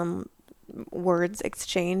 maybe some words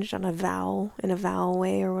exchanged on in a vow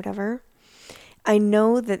way or whatever, I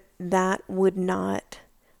know that that would not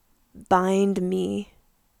bind me,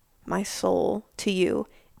 my soul, to you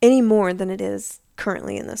any more than it is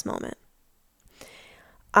currently in this moment.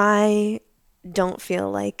 I don't feel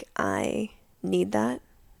like I need that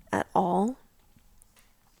at all.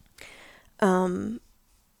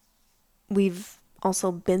 We've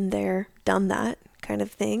also been there, done that kind of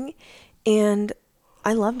thing, and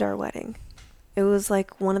I loved our wedding. It was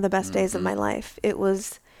like one of the best days of my life. It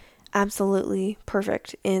was absolutely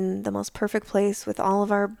perfect, in the most perfect place with all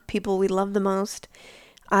of our people we love the most.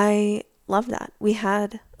 I love that. We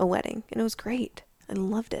had a wedding and it was great. I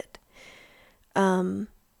loved it.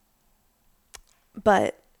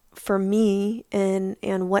 But for me and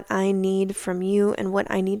what I need from you and what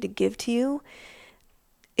I need to give to you,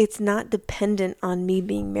 it's not dependent on me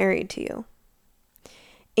being married to you.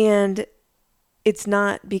 And it's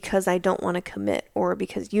not because I don't want to commit or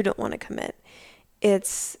because you don't want to commit.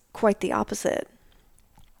 It's quite the opposite.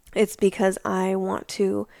 It's because I want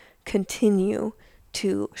to continue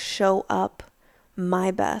to show up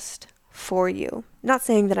my best for you. Not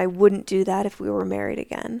saying that I wouldn't do that if we were married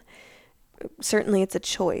again. Certainly it's a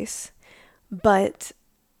choice. But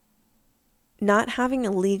not having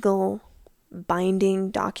a legal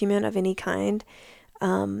binding document of any kind,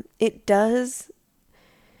 it does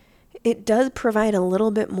provide a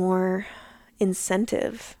little bit more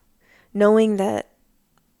incentive, knowing that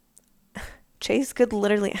Chase could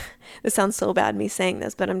literally, this sounds so bad me saying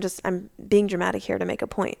this, but I'm being dramatic here to make a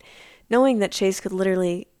point. Knowing that Chase could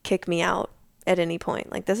literally kick me out at any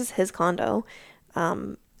point. Like, this is his condo.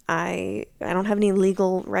 I don't have any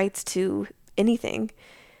legal rights to anything.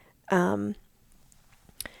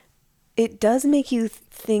 It does make you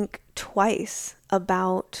think twice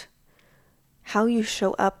about how you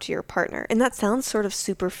show up to your partner. And that sounds sort of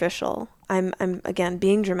superficial. I'm again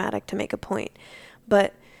being dramatic to make a point.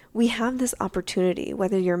 But we have this opportunity,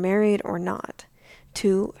 whether you're married or not,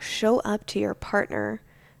 to show up to your partner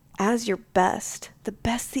as your best, the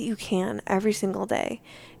best that you can every single day.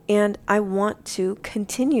 And I want to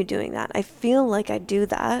continue doing that. I feel like I do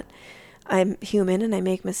that. I'm human and I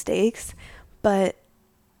make mistakes, but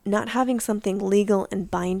not having something legal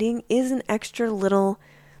and binding is an extra little,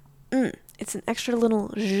 it's an extra little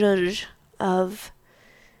zhuzh of,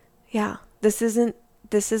 yeah, this isn't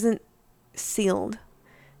sealed.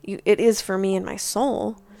 It is for me and my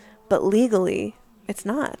soul, but legally it's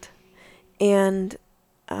not. And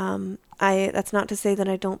that's not to say that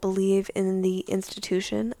I don't believe in the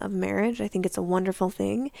institution of marriage. I think it's a wonderful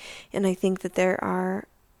thing, and I think that there are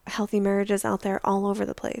healthy marriages out there all over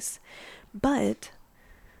the place. But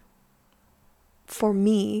for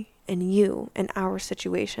me and you and our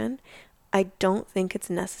situation, I don't think it's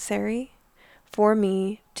necessary for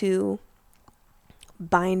me to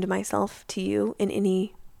bind myself to you in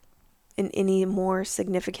any more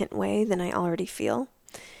significant way than I already feel.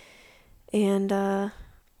 And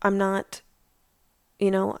I'm not,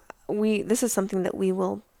 this is something that we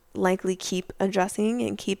will likely keep addressing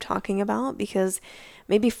and keep talking about, because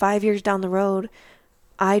maybe 5 years down the road,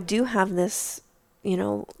 I do have this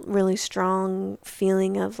really strong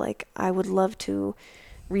feeling of like, I would love to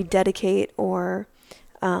rededicate or,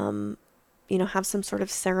 have some sort of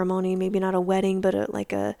ceremony, maybe not a wedding, but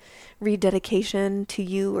like a rededication to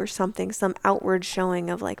you or something, some outward showing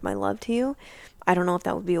of like my love to you. I don't know if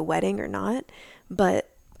that would be a wedding or not, but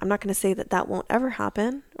I'm not going to say that that won't ever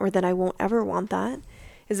happen or that I won't ever want that.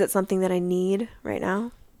 Is it something that I need right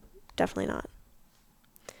now? Definitely not.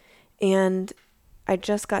 And I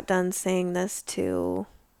just got done saying this to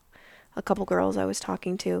a couple girls I was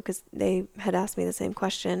talking to because they had asked me the same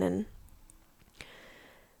question. And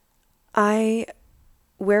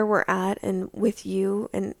where we're at and with you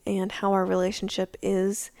and how our relationship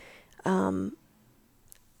is, I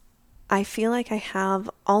feel like I have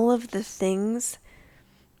all of the things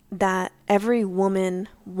that every woman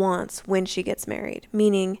wants when she gets married,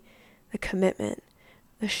 meaning the commitment,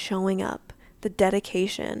 the showing up, the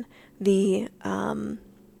dedication, the, when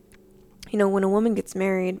a woman gets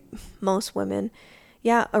married, most women,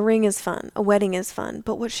 yeah, a ring is fun, a wedding is fun,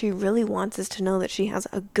 but what she really wants is to know that she has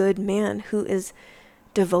a good man who is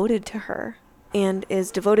devoted to her and is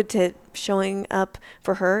devoted to showing up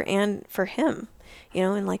for her and for him,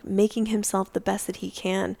 and like making himself the best that he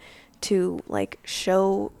can to like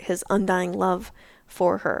show his undying love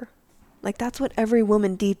for her. Like that's what every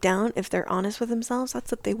woman deep down, if they're honest with themselves,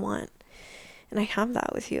 that's what they want. And I have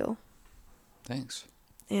that with you. Thanks.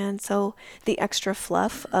 And so the extra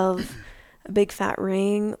fluff of a big fat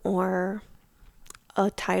ring or a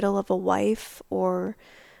title of a wife or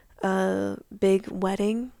a big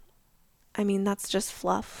wedding, I mean, that's just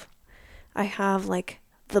fluff. I have like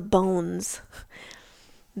the bones,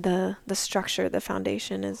 the structure, the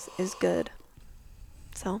foundation is good.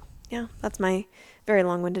 So yeah, that's my very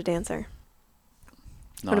long-winded answer.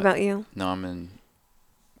 What about you? No, I'm in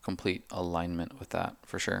complete alignment with that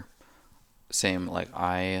for sure. Same, like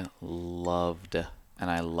I loved and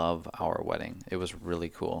I love our wedding. It was really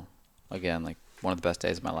cool. Again, like one of the best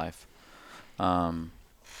days of my life.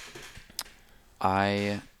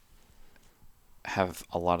 I have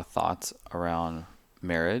a lot of thoughts around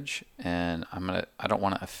marriage, and I don't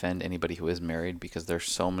want to offend anybody who is married because there's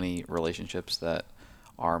so many relationships that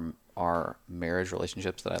are marriage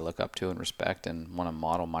relationships that I look up to and respect and want to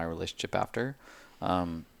model my relationship after.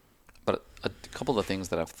 But a couple of things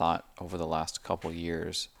that I've thought over the last couple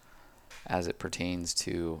years as it pertains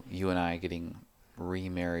to you and I getting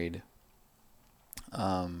remarried.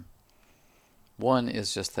 One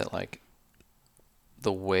is just that like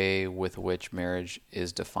the way with which marriage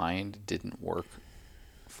is defined didn't work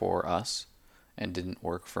for us and didn't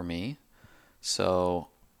work for me. So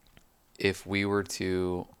if we were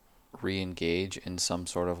to re-engage in some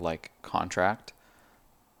sort of like contract,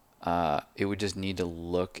 it would just need to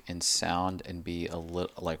look and sound and be a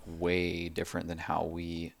little like way different than how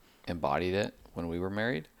we embodied it when we were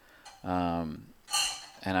married. And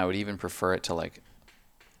I would even prefer it to like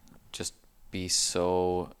just be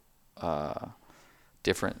so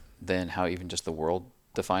different than how even just the world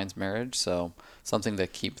defines marriage. So something to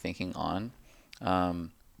keep thinking on.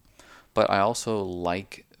 But I also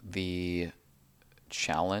like the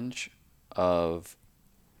challenge of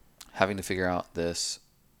having to figure out this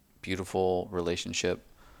beautiful relationship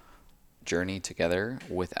journey together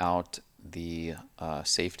without the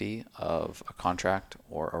safety of a contract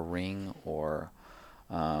or a ring or,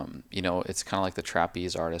 it's kind of like the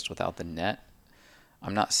trapeze artist without the net.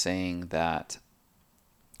 I'm not saying that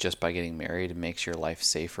just by getting married it makes your life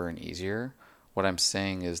safer and easier. What I'm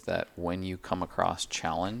saying is that when you come across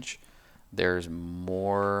challenge, there's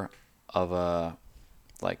more of a,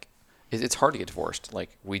 like, it's hard to get divorced.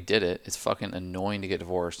 Like, we did it. It's fucking annoying to get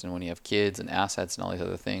divorced. And when you have kids and assets and all these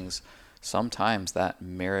other things, sometimes that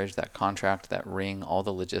marriage, that contract, that ring, all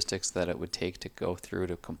the logistics that it would take to go through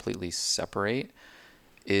to completely separate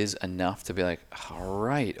is enough to be like, all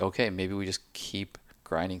right, okay, maybe we just keep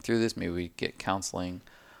grinding through this. Maybe we get counseling.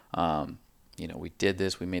 We did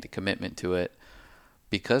this. We made a commitment to it.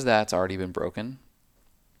 Because that's already been broken,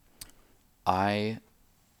 I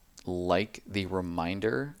like the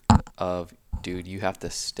reminder of, dude, you have to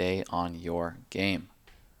stay on your game.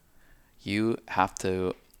 You have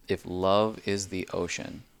to, if love is the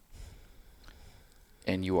ocean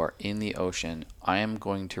and you are in the ocean, I am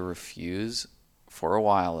going to refuse, for a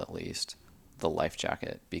while at least, the life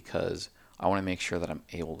jacket because I want to make sure that I'm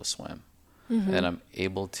able to swim. Mm-hmm. And I'm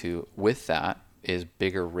able to, with that is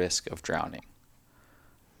bigger risk of drowning.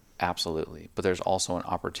 Absolutely. But there's also an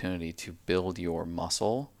opportunity to build your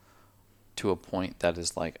muscle to a point that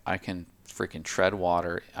is like, I can freaking tread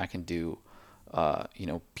water. I can do,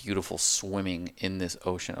 beautiful swimming in this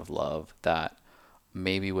ocean of love that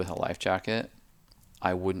maybe with a life jacket,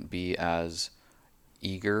 I wouldn't be as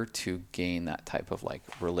eager to gain that type of like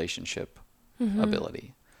relationship Mm-hmm.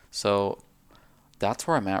 ability. So that's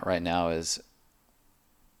where I'm at right now, is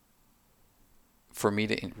for me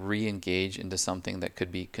to re-engage into something that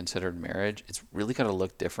could be considered marriage. It's really got to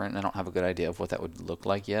look different. I don't have a good idea of what that would look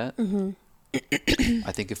like yet. Mm-hmm.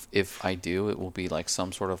 I think if I do, it will be like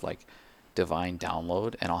some sort of like divine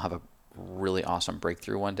download, and I'll have a really awesome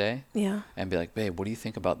breakthrough one day Yeah. and be like, babe, what do you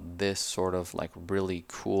think about this sort of like really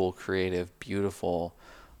cool, creative, beautiful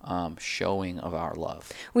showing of our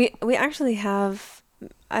love? We actually have,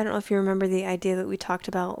 I don't know if you remember the idea that we talked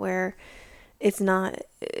about where it's not,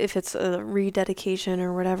 if it's a rededication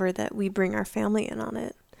or whatever, that we bring our family in on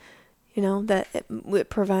it. You know, that it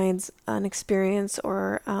provides an experience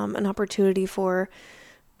or an opportunity for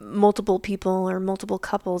multiple people or multiple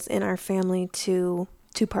couples in our family to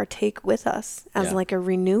partake with us as Yeah. like a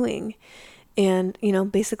renewing. And, you know,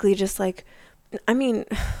 basically just like, I mean,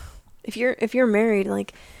 if you're married,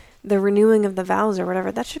 like the renewing of the vows or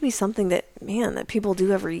whatever, that should be something that, man, that people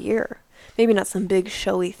do every year. Maybe not some big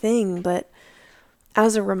showy thing, but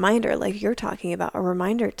as a reminder, like you're talking about, a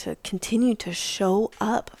reminder to continue to show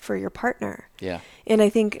up for your partner. Yeah. And I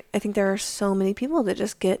think there are so many people that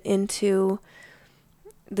just get into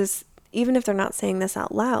this, even if they're not saying this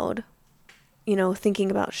out loud, you know,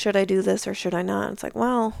 thinking about, should I do this or should I not? It's like,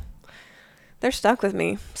 well, they're stuck with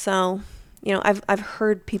me. So, you know, I've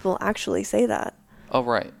heard people actually say that. Oh,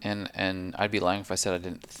 right. And I'd be lying if I said I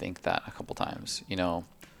didn't think that a couple times. You know,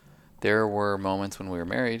 there were moments when we were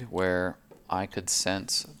married where I could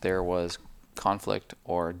sense there was conflict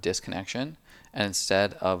or disconnection. And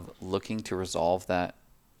instead of looking to resolve that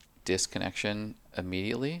disconnection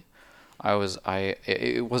immediately,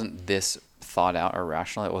 it wasn't this thought out or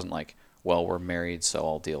rational. It wasn't like, well, we're married, so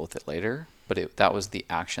I'll deal with it later. But that was the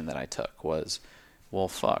action that I took, was, well,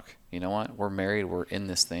 fuck, you know what? We're married. We're in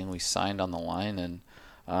this thing. We signed on the line, and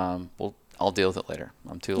I'll deal with it later.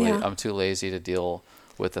 I'm too lazy to deal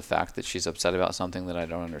with the fact that she's upset about something that I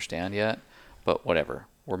don't understand yet. But whatever.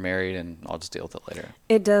 We're married, and I'll just deal with it later.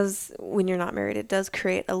 It does, when you're not married, it does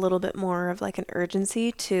create a little bit more of like an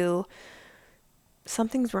urgency to,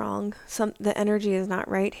 something's wrong. The energy is not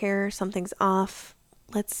right here. Something's off.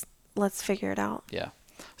 Let's figure it out. Yeah.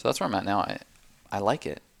 So that's where I'm at now. I like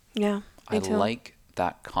it. Yeah. I Me too. like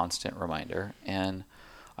that constant reminder. And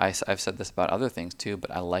I've said this about other things too,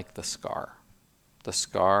 but I like the scar. The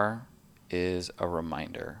scar is a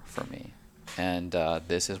reminder for me. And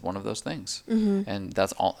this is one of those things. Mm-hmm. And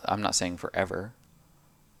that's all. I'm not saying forever.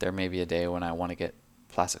 There may be a day when I want to get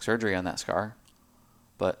plastic surgery on that scar.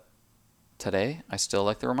 But today, I still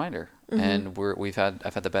like the reminder. Mm-hmm. And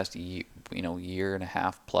I've had the best year and a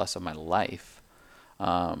half plus of my life.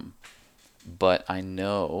 But I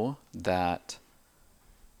know that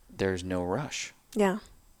there's no rush. Yeah.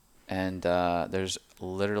 And there's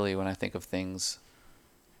literally, when I think of things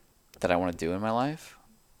that I want to do in my life,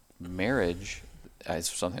 marriage is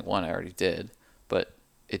something, one, I already did, but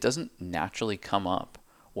it doesn't naturally come up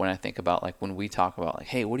when I think about, like, when we talk about, like,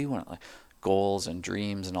 hey, what do you want, like, goals and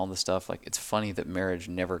dreams and all this stuff. Like, it's funny that marriage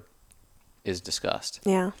never is discussed.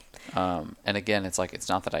 Yeah. And again, it's like, it's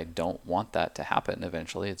not that I don't want that to happen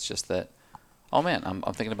eventually. It's just that, oh man, I'm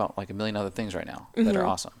thinking about like a million other things right now that are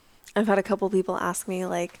awesome. I've had a couple people ask me,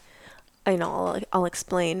 like, I know, I'll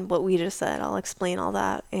explain what we just said. I'll explain all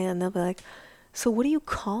that. And they'll be like, so what do you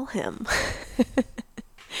call him?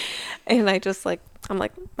 And I'm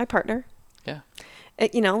like, my partner. Yeah.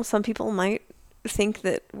 Some people might think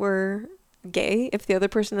that we're gay if the other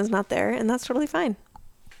person is not there, and that's totally fine.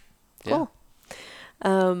 Cool.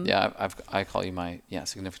 Yeah. I call you my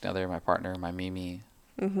significant other, my partner, my Mimi,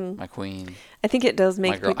 my queen. I think it does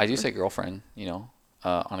make my girl. I do say girlfriend,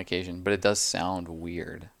 on occasion, but it does sound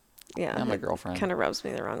weird. Yeah, my girlfriend. Kind of rubs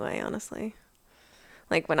me the wrong way, honestly.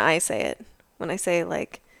 Like when I say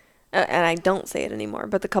like, and I don't say it anymore,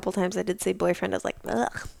 but the couple times I did say boyfriend, I was like,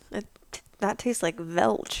 ugh, that tastes like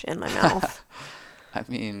Velch in my mouth. I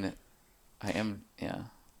mean, I am, yeah.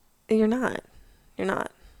 You're not.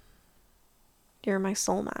 You're my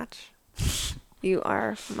soul match. You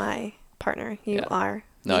are my partner. You are.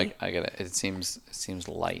 No, me. I get it. It seems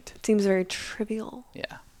light. It seems very trivial.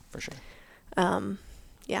 Yeah, for sure.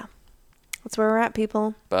 Yeah. That's where we're at,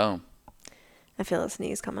 people. Boom. I feel a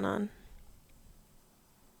sneeze coming on.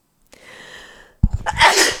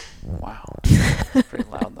 Wow. It's pretty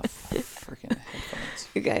loud in the freaking headphones.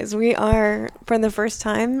 You guys, we are, for the first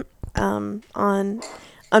time on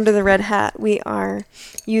Under the Red Hat, we are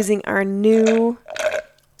using our new,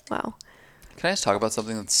 wow. Can I just talk about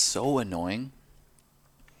something that's so annoying?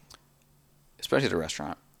 Especially at a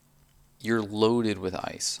restaurant. You're loaded with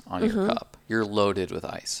ice on your cup. You're loaded with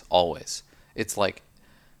ice, always. It's like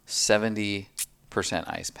 70%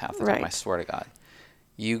 ice half the time. I Right. swear to God.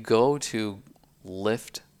 You go to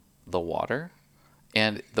lift the water,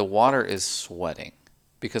 and the water is sweating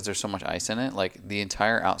because there's so much ice in it. Like the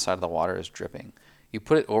entire outside of the water is dripping. You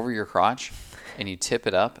put it over your crotch and you tip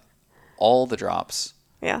it up. All the drops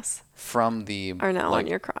Yes. from the Are now on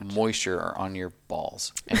your crotch. moisture are on your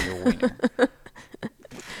balls and your wiener.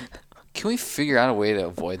 Can we figure out a way to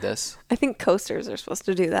avoid this? I think coasters are supposed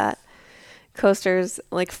to do that. Coasters,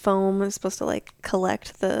 like foam, is supposed to like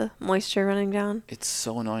collect the moisture running down. It's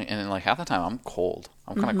so annoying. And then, like, half the time I'm cold.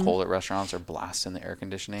 I'm kind of cold at restaurants or blasting the air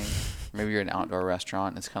conditioning. Maybe you're an outdoor restaurant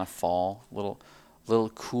and it's kind of fall, little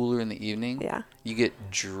cooler in the evening. Yeah. You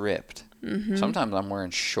get dripped. Sometimes I'm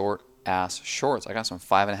wearing short ass shorts. I got some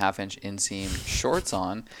 5.5-inch inseam shorts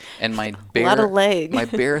on, and my bare lot of leg. my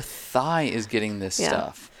bare thigh is getting this Yeah.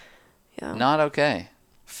 stuff. Yeah. Not okay.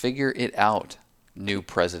 Figure it out, new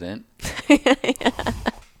president.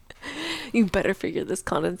 You better figure this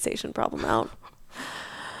condensation problem out.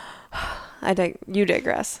 You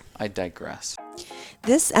digress. I digress.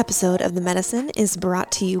 This episode of The Medicine is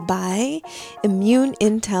brought to you by Immune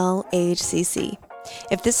Intel AHCC.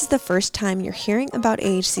 If this is the first time you're hearing about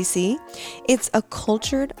AHCC, it's a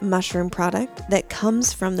cultured mushroom product that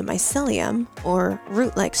comes from the mycelium, or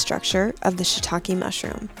root-like structure, of the shiitake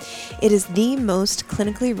mushroom. It is the most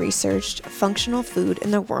clinically researched functional food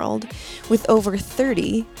in the world, with over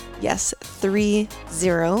 30, yes, 30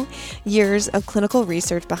 years of clinical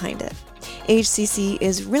research behind it. AHCC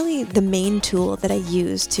is really the main tool that I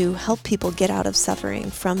use to help people get out of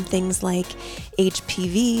suffering from things like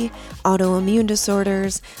HPV, autoimmune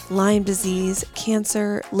disorders, Lyme disease,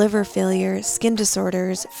 cancer, liver failure, skin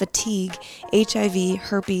disorders, fatigue, HIV,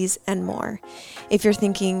 herpes, and more. If you're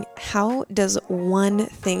thinking, how does one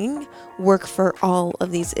thing work for all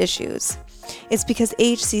of these issues? It's because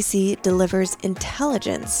AHCC delivers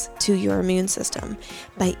intelligence to your immune system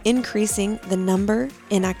by increasing the number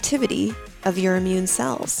and activity of your immune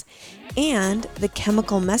cells and the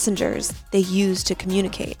chemical messengers they use to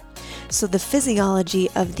communicate. So the physiology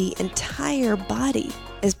of the entire body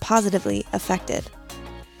is positively affected.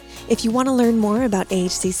 If you want to learn more about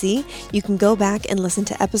AHCC, you can go back and listen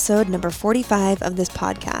to episode number 45 of this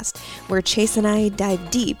podcast, where Chase and I dive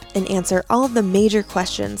deep and answer all of the major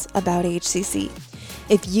questions about AHCC.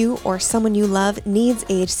 If you or someone you love needs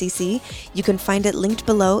AHCC, you can find it linked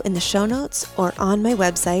below in the show notes or on my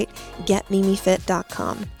website,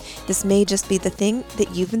 getmimifit.com. This may just be the thing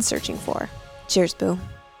that you've been searching for. Cheers, boo.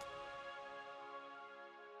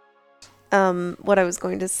 What I was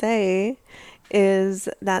going to say is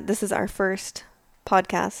that this is our first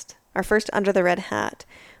podcast, our first Under the Red Hat,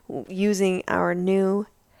 using our new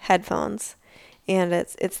headphones. And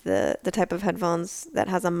it's the type of headphones that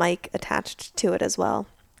has a mic attached to it as well.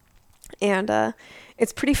 And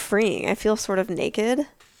it's pretty freeing. I feel sort of naked.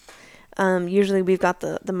 Usually we've got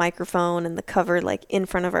the microphone and the cover like in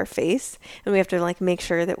front of our face, and we have to like make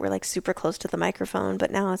sure that we're like super close to the microphone.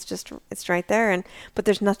 But now it's right there, but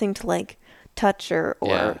there's nothing to like touch or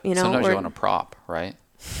Yeah. you know. Sometimes you want a prop, right?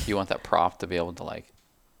 You want that prop to be able to like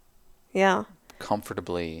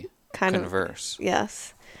comfortably converse.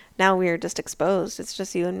 Yes. Now we're just exposed. It's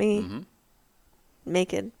just you and me. Mm-hmm.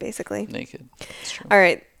 Naked, basically. Naked. That's true. All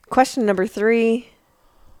right. Question number 3.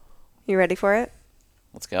 You ready for it?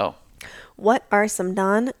 Let's go. What are some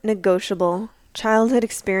non-negotiable childhood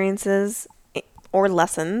experiences or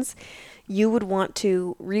lessons you would want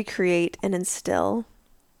to recreate and instill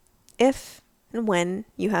if and when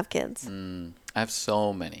you have kids? I have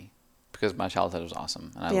so many because my childhood was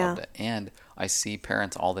awesome and I loved it. And I see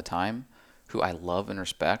parents all the time who I love and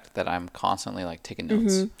respect that I'm constantly like taking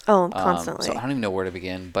notes. Mm-hmm. Oh, constantly. So I don't even know where to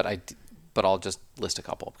begin, but I'll just list a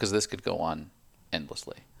couple because this could go on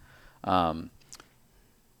endlessly.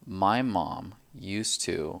 My mom used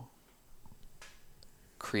to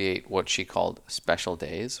create what she called special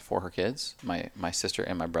days for her kids, my sister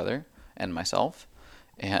and my brother and myself.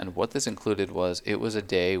 And what this included was it was a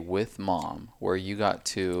day with mom where you got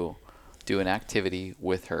to do an activity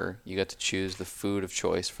with her. You got to choose the food of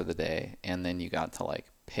choice for the day, and then you got to like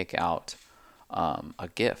pick out a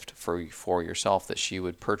gift for yourself that she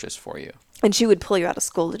would purchase for you. And she would pull you out of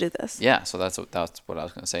school to do this. Yeah, so that's what I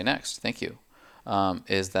was going to say next. Thank you.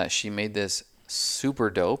 Is that she made this super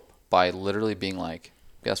dope by literally being like,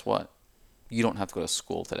 guess what? You don't have to go to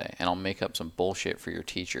school today, and I'll make up some bullshit for your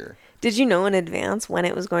teacher. Did you know in advance when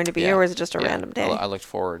it was going to be, or was it just a random day? I looked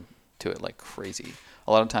forward to it like crazy.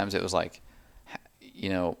 A lot of times it was like,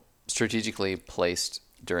 strategically placed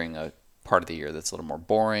during a part of the year that's a little more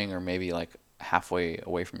boring, or maybe like halfway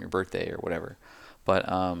away from your birthday or whatever. But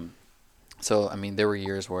so I mean, there were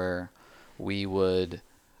years where we would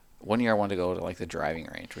one year I wanted to go to like the driving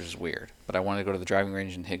range, which is weird, but I wanted to go to the driving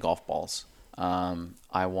range and hit golf balls.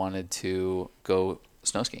 I wanted to go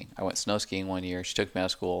snow skiing. I went snow skiing one year. She took me out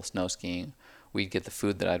of school snow skiing. We'd get the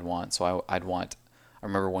food that I'd want. So I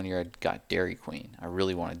remember one year I got Dairy Queen. I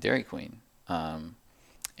really wanted Dairy Queen.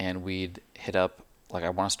 And we'd hit up, like, I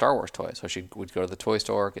want a Star Wars toy. So we'd go to the toy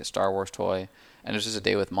store, get a Star Wars toy. And it was just a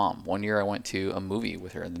day with Mom. One year I went to a movie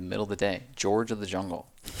with her in the middle of the day. George of the Jungle.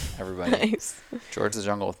 Everybody. Nice. George of the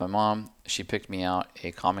Jungle with my mom. She picked me out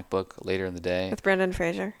a comic book later in the day. With Brendan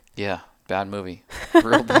Fraser. Yeah. Bad movie.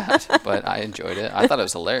 Real bad. But I enjoyed it. I thought it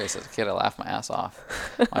was hilarious. As a kid, I laughed my ass off.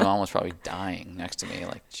 My mom was probably dying next to me.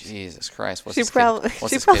 Like, Jesus Christ. What's She this probably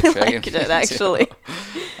liked it, actually.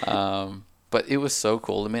 But it was so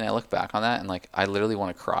cool to me, and I look back on that, and like I literally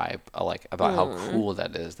want to cry, like about how cool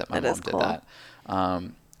that is that my mom did that.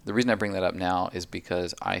 The reason I bring that up now is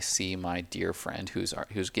because I see my dear friend who's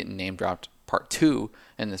getting name dropped part 2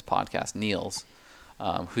 in this podcast, Niels,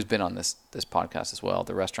 who's been on this podcast as well,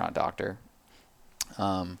 the restaurant doctor.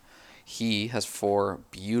 He has 4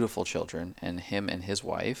 beautiful children, and him and his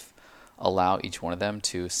wife allow each one of them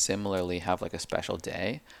to similarly have like a special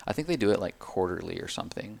day. I think they do it like quarterly or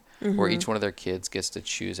something, where each one of their kids gets to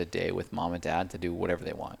choose a day with mom and dad to do whatever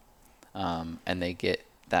they want. And they get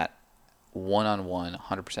that one-on-one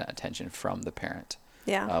 100% attention from the parent.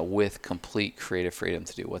 Yeah. With complete creative freedom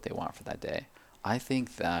to do what they want for that day. I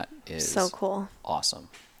think that is so cool. Awesome.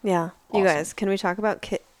 Yeah. Awesome. You guys, can we talk about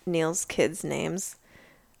Neil's kids' names?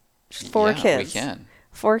 4 kids. We can.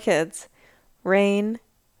 4 kids. Rain,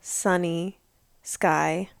 Sunny,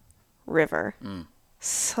 Sky, River.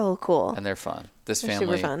 So cool. And they're fun. This They're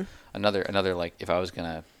family, super fun. another like, if I was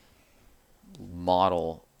gonna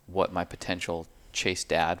model what my potential Chase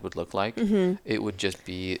dad would look like, it would just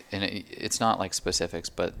be, and it's not like specifics,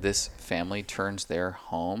 but this family turns their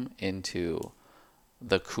home into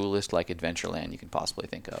the coolest like Adventureland you can possibly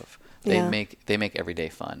think of. They make every day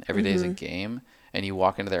fun. Every day is a game, and you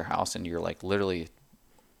walk into their house and you're like literally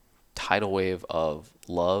tidal wave of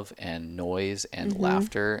love and noise and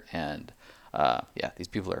laughter, and these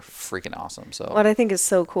people are freaking awesome. So what I think is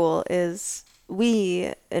so cool is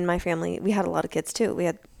we, in my family, we had a lot of kids too. We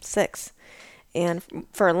had 6, and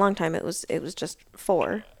for a long time it was just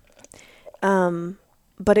 4.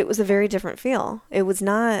 But it was a very different feel. It was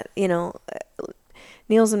not,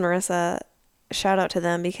 Niels and Marissa, shout out to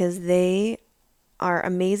them, because they are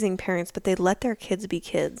amazing parents, but they let their kids be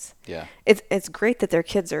kids. Yeah. It's great that their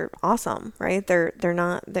kids are awesome, right?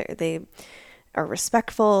 They are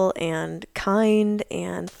respectful and kind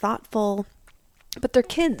and thoughtful, but they're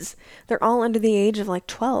kids. They're all under the age of like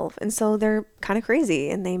 12, and so they're kind of crazy,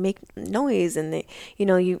 and they make noise, and they,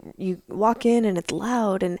 you walk in and it's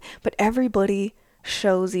loud, but everybody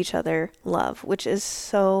shows each other love, which is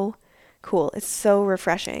so cool. It's so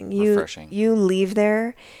refreshing. You leave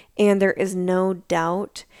there and there is no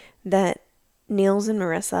doubt that Niels and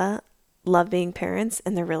Marissa love being parents,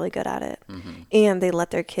 and they're really good at it. And they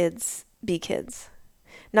let their kids be kids.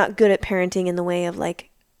 Not good at parenting in the way of like,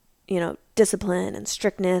 discipline and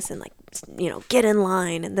strictness and like, get in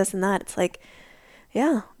line and this and that. It's like,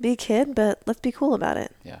 yeah, be a kid, but let's be cool about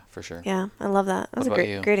it. Yeah, for sure. Yeah, I love that. That was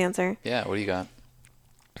a great answer. Yeah, what do you got?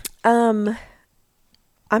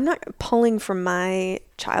 I'm not pulling from my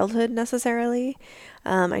childhood necessarily.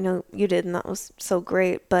 I know you did, and that was so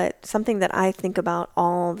great, but something that I think about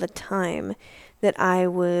all the time that I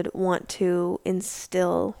would want to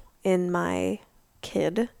instill in my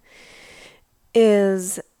kid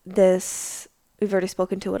is this, we've already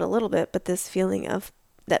spoken to it a little bit, but this feeling of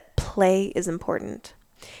that play is important.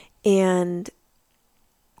 And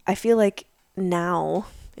I feel like now,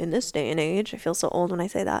 in this day and age, I feel so old when I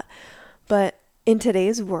say that, but in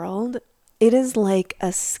today's world, it is like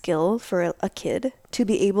a skill for a kid to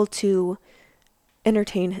be able to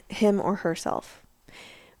entertain him or herself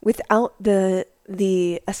without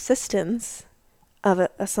the assistance of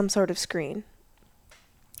some sort of screen.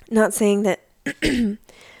 Not saying that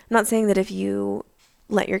if you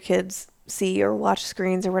let your kids see or watch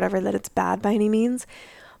screens or whatever that it's bad by any means,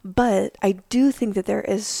 but I do think that there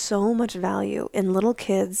is so much value in little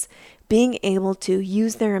kids being able to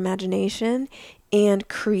use their imagination and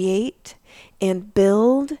create and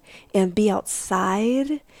build and be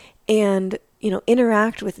outside and,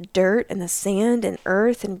 interact with dirt and the sand and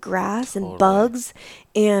earth and grass and bugs.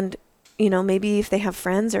 And, maybe if they have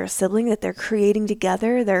friends or a sibling that they're creating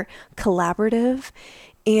together, they're collaborative.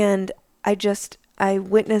 And I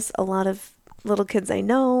witness a lot of little kids I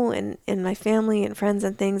know and in my family and friends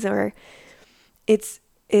and things where it's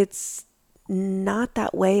not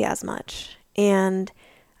that way as much. And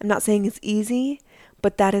I'm not saying it's easy,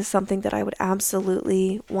 But that is something that I would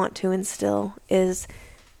absolutely want to instill, is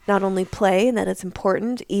not only play, and that it's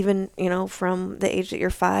important, even, from the age that you're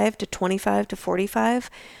 5 to 25 to 45,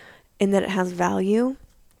 and that it has value,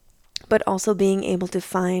 but also being able to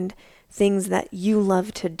find things that you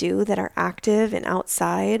love to do that are active and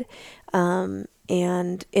outside, and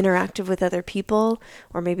interactive with other people,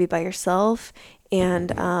 or maybe by yourself, and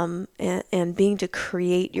being to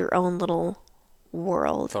create your own little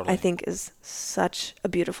world. Totally. I think is such a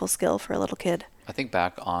beautiful skill for a little kid. I think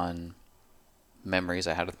back on memories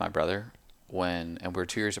I had with my brother and we were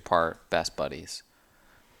 2 years apart, best buddies.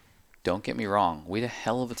 Don't get me wrong, we had a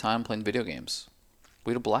hell of a time playing video games.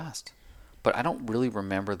 We had a blast. But I don't really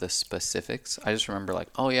remember the specifics. I just remember like,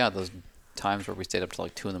 oh yeah, those times where we stayed up till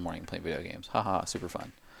like 2 a.m. playing video games. Haha, super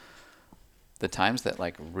fun. The times that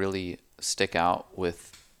like really stick out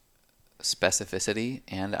with specificity,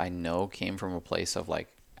 and I know came from a place of like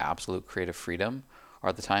absolute creative freedom,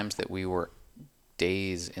 are the times that we were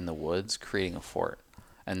days in the woods creating a fort,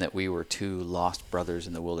 and that we were 2 lost brothers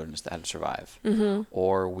in the wilderness that had to survive. Mm-hmm.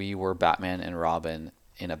 Or we were Batman and Robin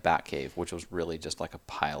in a bat cave, which was really just like a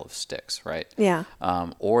pile of sticks, right? Yeah.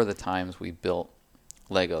 Or the times we built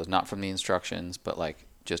Legos, not from the instructions, but like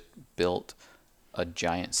just built a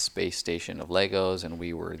giant space station of Legos, and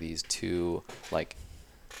we were these 2 like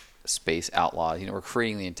space outlaws. We're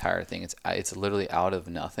creating the entire thing. It's literally out of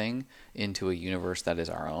nothing into a universe that is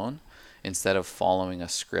our own, instead of following a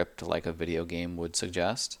script like a video game would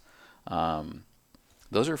suggest.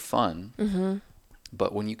 Those are fun. Mm-hmm.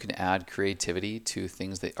 But when you can add creativity to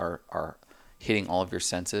things that are hitting all of your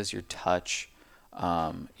senses, your touch,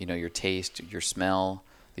 your taste, your smell,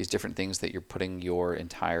 these different things that you're putting your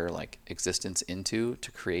entire like existence into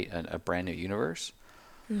to create a brand new universe,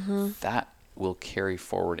 mm-hmm. that will carry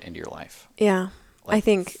forward into your life. Yeah. Like I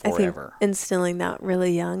think instilling that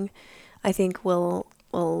really young, I think will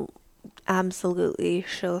absolutely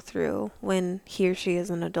show through when he or she is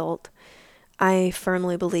an adult. I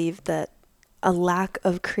firmly believe that a lack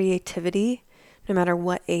of creativity, no matter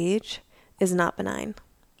what age, is not benign.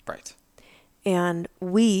 Right. And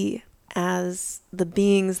we, as the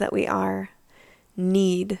beings that we are,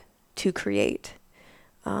 need to create.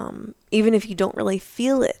 Even if you don't really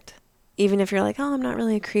feel it, even if you're like, oh, I'm not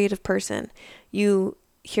really a creative person, you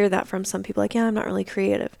hear that from some people, like, yeah, I'm not really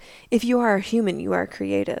creative. If you are a human, you are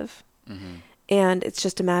creative. Mm-hmm. And it's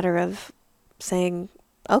just a matter of saying,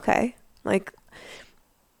 okay, like,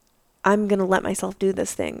 I'm going to let myself do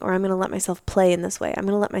this thing, or I'm going to let myself play in this way. I'm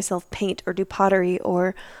going to let myself paint or do pottery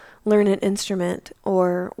or learn an instrument,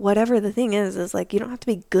 or whatever the thing is like, you don't have to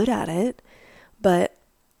be good at it. But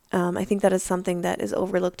I think that is something that is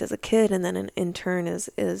overlooked as a kid, and then in turn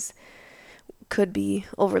could be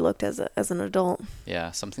overlooked as an adult.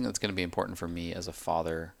 Yeah, something that's going to be important for me as a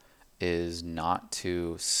father is not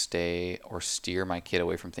to stay or steer my kid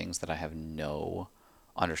away from things that I have no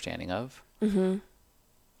understanding of. Mm-hmm.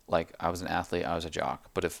 Like, I was an athlete, I was a jock,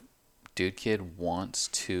 but if dude kid wants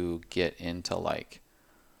to get into like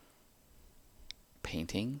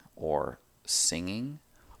painting or singing,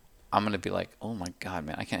 I'm going to be like, oh my God,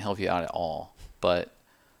 man, I can't help you out at all. But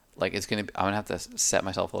like, I'm going to have to set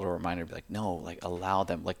myself a little reminder to be like, no, like, allow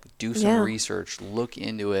them, like, do some research, look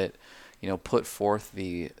into it, put forth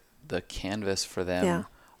the canvas for them,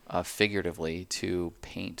 figuratively, to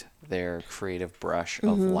paint their creative brush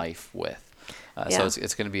of mm-hmm. life with. So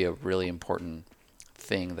it's going to be a really important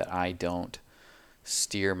thing that I don't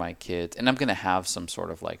steer my kids. And I'm going to have some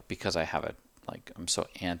sort of like, because I'm so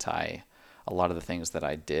anti a lot of the things that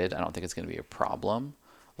I did, I don't think it's going to be a problem.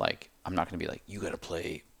 Like, I'm not going to be like, you got to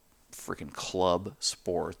play freaking club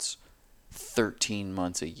sports 13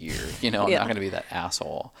 months a year. I'm not going to be that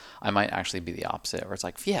asshole. I might actually be the opposite, where it's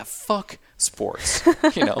like, yeah, fuck sports,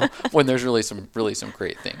 when there's really some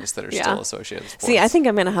great things that are still associated with sports. See, I think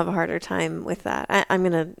I'm going to have a harder time with that. I'm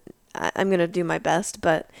going to do my best,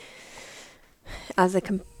 but as a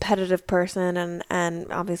competitive person,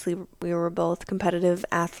 and obviously we were both competitive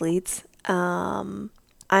athletes, I'm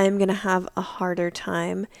going to have a harder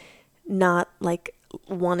time not like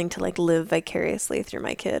wanting to like live vicariously through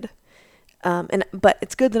my kid. But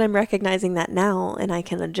it's good that I'm recognizing that now, and I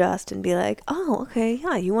can adjust and be like, oh, okay,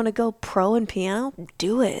 yeah, you want to go pro in piano?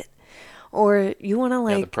 Do it. Or you want to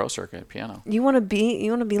like the pro circuit piano. You want to be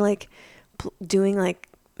like doing like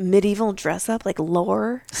medieval dress up, like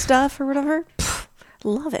lore stuff or whatever. Pfft,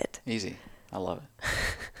 love it. Easy. I love it.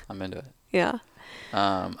 I'm into it. Yeah.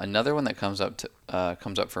 Another one that comes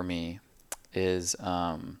up for me is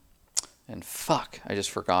and fuck, I just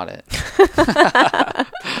forgot it.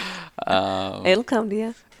 It'll come to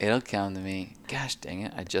you. It'll come to me. Gosh dang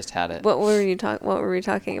it, I just had it. What were we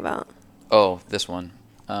talking about? Oh, this one.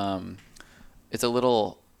 It's a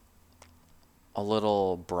little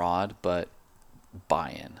broad, but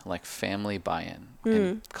buy-in, like family buy-in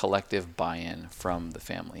and collective buy-in from the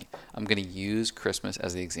family. I'm going to use Christmas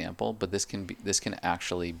as the example, but this can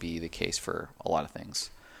actually be the case for a lot of things.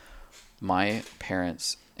 My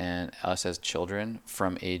parents and us as children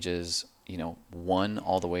from ages, 1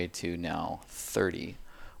 all the way to now 30,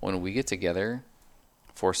 when we get together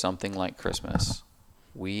for something like Christmas,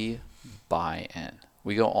 we buy in.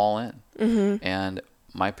 We go all in. And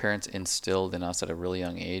my parents instilled in us at a really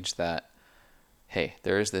young age that, hey,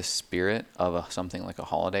 there is this spirit of something like a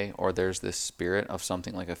holiday, or there's this spirit of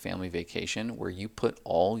something like a family vacation where you put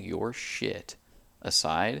all your shit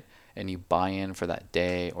aside and you buy in for that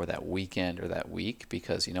day or that weekend or that week,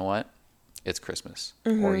 because you know what? It's Christmas.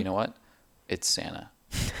 Or you know what? It's Santa.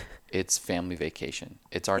 It's family vacation.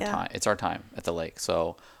 It's our time. It's our time at the lake.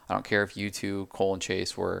 So I don't care if you two, Cole and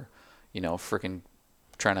Chase, were, freaking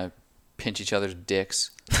trying to pinch each other's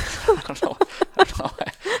dicks. I don't know.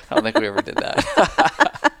 I don't think we ever did that.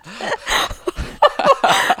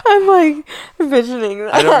 I'm like envisioning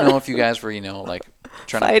that. I don't know if you guys were,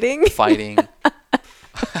 trying fighting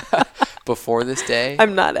before this day.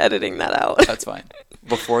 I'm not editing that out. That's fine.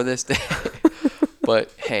 Before this day.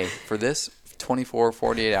 But hey, for this 24,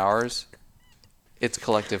 48 hours, it's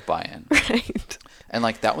collective buy-in. Right. And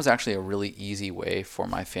that was actually a really easy way for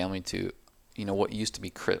my family to, what used to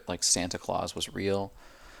be like Santa Claus was real,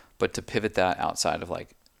 but to pivot that outside of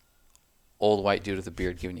old white dude with a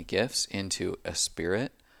beard giving you gifts into a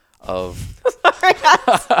spirit of. Sorry,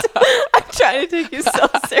 I'm trying to take you so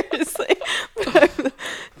seriously, but I'm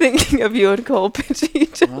thinking of you and Cole pitching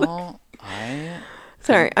each other. Well,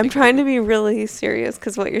 Sorry, I'm trying to be really serious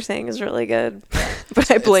because what you're saying is really good, but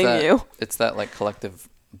I blame you. It's that collective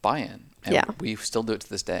buy-in, and we still do it to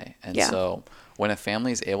this day. And so when a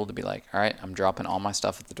family is able to be like, all right, I'm dropping all my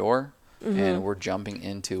stuff at the door, and we're jumping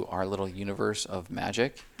into our little universe of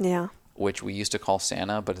magic, which we used to call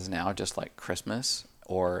Santa, but is now just like Christmas,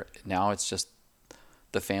 or now it's just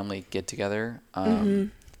the family get together.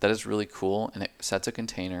 That is really cool, and it sets a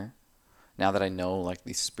container. Now that I know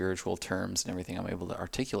these spiritual terms and everything, I'm able to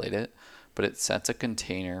articulate it, but it sets a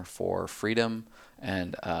container for freedom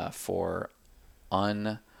and for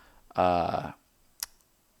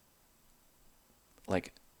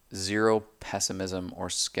zero pessimism or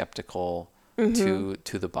skeptical to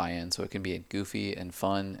the buy-in. So it can be goofy and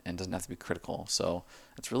fun and doesn't have to be critical. So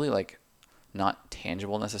it's really not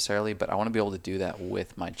tangible necessarily, but I want to be able to do that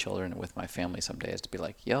with my children and with my family someday, is to be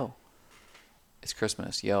like, yo, it's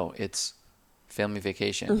Christmas. Yo, it's family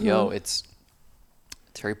vacation. Yo, it's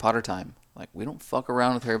Harry Potter time. We don't fuck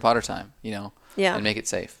around with Harry Potter time, and make it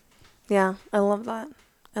safe. Yeah, I love that.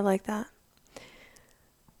 I like that.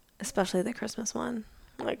 Especially the Christmas one.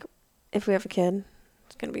 If we have a kid,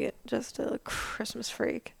 it's going to be just a Christmas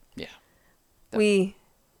freak. Yeah. Definitely.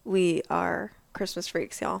 We are Christmas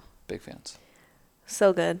freaks, y'all. Big fans.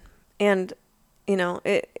 So good. And,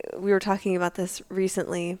 we were talking about this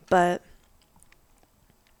recently, but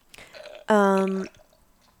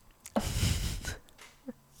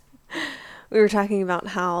we were talking about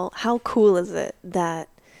how cool is it that,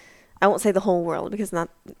 I won't say the whole world, because not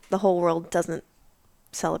the whole world doesn't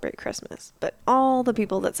celebrate Christmas, but all the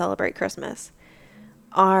people that celebrate Christmas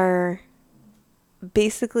are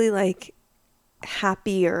basically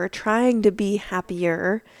happier, trying to be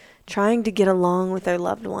happier, trying to get along with their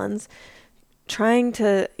loved ones, trying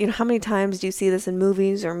to, how many times do you see this in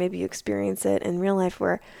movies, or maybe you experience it in real life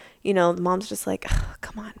where, the mom's just like, oh,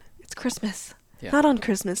 come on, it's Christmas. Yeah. Not on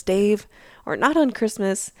Christmas, Dave, or not on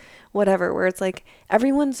Christmas, whatever, where it's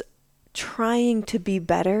everyone's trying to be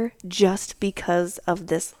better just because of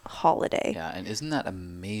this holiday. Yeah, and isn't that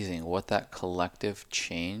amazing what that collective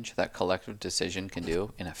change, that collective decision can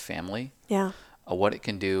do in a family? Yeah. What it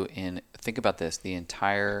can do think about this, the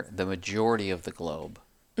majority of the globe,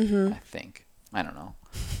 I think. I don't know.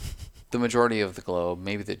 The majority of the globe,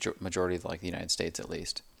 maybe the majority of the United States at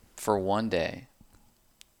least, for one day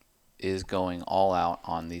is going all out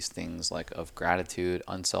on these things of gratitude,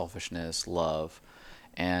 unselfishness, love.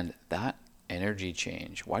 And that energy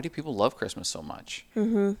change. Why do people love Christmas so much?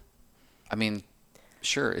 I mean,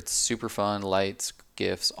 sure, it's super fun, lights,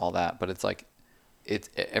 gifts, all that, but it's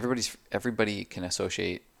everybody can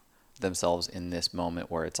associate themselves in this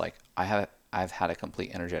moment where it's I've had a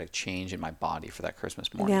complete energetic change in my body for that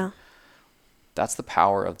Christmas morning. Yeah. That's the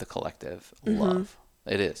power of the collective love.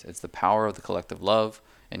 It is. It's the power of the collective love,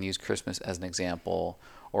 and use Christmas as an example,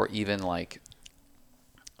 or even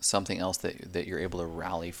something else that you're able to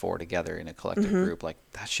rally for together in a collective group, like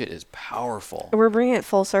that shit is powerful. We're bringing it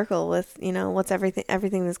full circle with, what's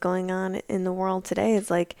everything that's going on in the world today. Is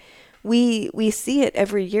like we see it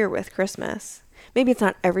every year with Christmas. Maybe it's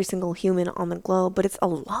not every single human on the globe, but it's a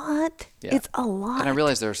lot. Yeah. It's a lot. And I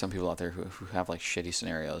realize there are some people out there who have like shitty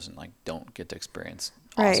scenarios and like don't get to experience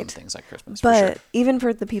awesome things like Christmas. But for sure. Even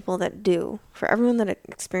for the people that do, for everyone that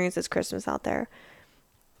experiences Christmas out there,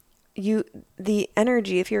 the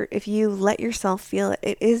energy, if you let yourself feel it,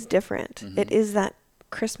 it is different. Mm-hmm. It is that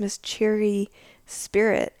Christmas cheery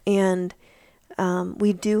spirit, and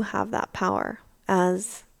we do have that power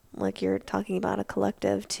as, like you're talking about, a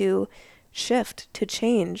collective to shift, to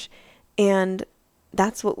change. And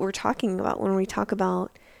that's what we're talking about when we talk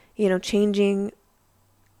about, changing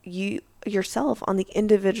yourself on the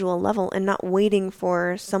individual level and not waiting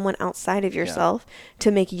for someone outside of yourself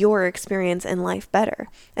to make your experience in life better.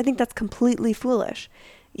 I think that's completely foolish.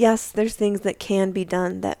 Yes, there's things that can be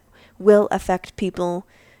done that will affect people,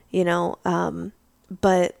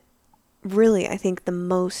 but really I think the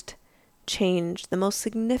most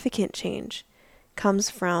significant change comes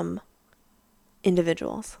from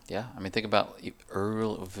individuals. Yeah. I mean, think about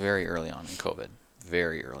very early on in COVID,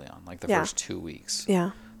 like the first 2 weeks.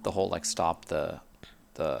 Yeah. The whole like stop the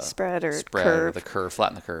spread or curve,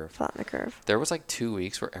 flatten the curve. There was like 2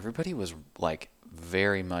 weeks where everybody was like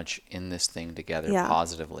very much in this thing together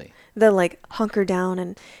positively. The like hunker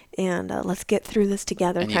down and let's get through this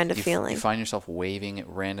together and kind of feeling. You find yourself waving at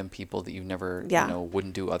random people that you've never,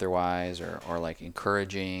 wouldn't do otherwise, or like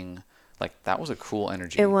encouraging. Like that was a cool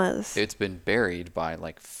energy. It was. It's been buried by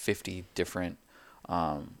like 50 different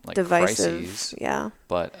like divisive crises. Yeah.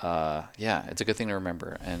 But it's a good thing to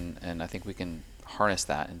remember, and I think we can harness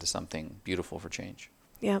that into something beautiful for change.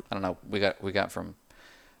 Yeah. I don't know. We got from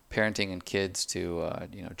parenting and kids to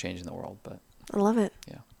changing the world, but I love it.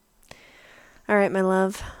 Yeah. All right, my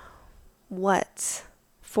love. What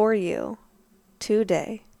for you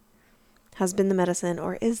today has been the medicine,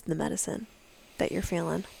 or is the medicine that you're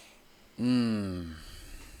feeling?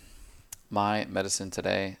 My medicine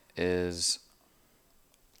today is,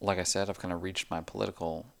 like I said, I've kind of reached my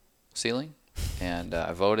political ceiling, and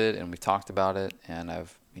I voted, and we talked about it, and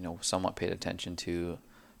I've somewhat paid attention to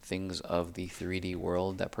things of the 3D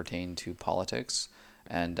world that pertain to politics.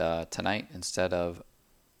 And tonight, instead of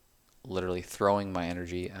literally throwing my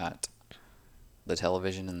energy at the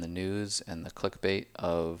television and the news and the clickbait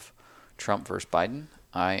of Trump versus Biden,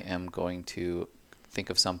 I am going to think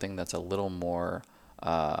of something that's a little more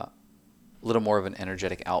of an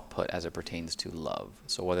energetic output as it pertains to love.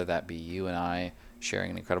 So whether that be you and I sharing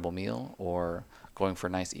an incredible meal, or going for a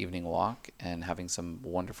nice evening walk and having some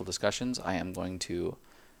wonderful discussions, I am going to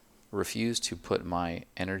refuse to put my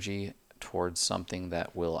energy towards something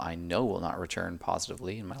that I know will not return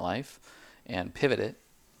positively in my life, and pivot it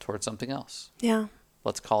towards something else. Yeah.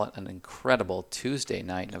 Let's call it an incredible Tuesday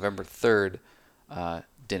night, November 3rd,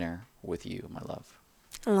 dinner with you, my love.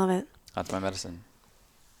 I love it. That's my medicine.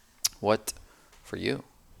 What, for you,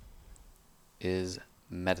 is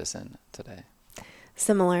medicine today?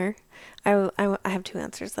 Similar. I have two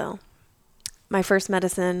answers, though. My first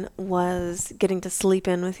medicine was getting to sleep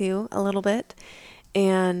in with you a little bit,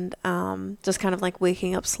 and just kind of like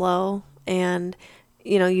waking up slow. And,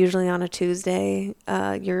 usually on a Tuesday,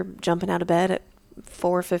 you're jumping out of bed at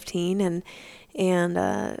 4:15,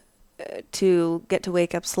 and to get to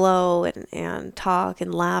wake up slow and talk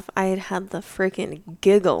and laugh. I had the freaking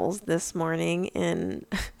giggles this morning when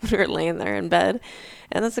we were laying there in bed,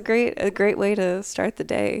 and that's a great way to start the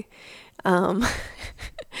day.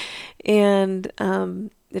 And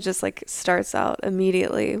it just like starts out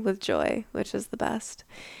immediately with joy, which is the best.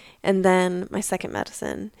 And then my second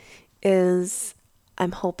medicine is,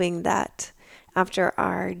 I'm hoping that after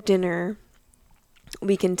our dinner,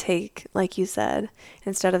 we can take, like you said,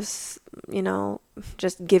 instead of,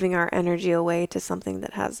 just giving our energy away to something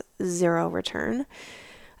that has zero return,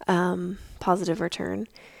 positive return.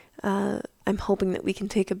 I'm hoping that we can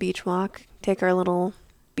take a beach walk, take our little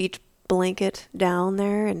beach blanket down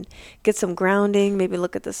there and get some grounding, maybe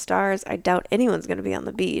look at the stars. I doubt anyone's going to be on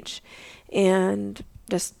the beach, and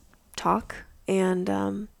just talk. And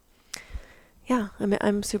I'm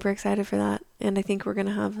super excited for that. And I think we're going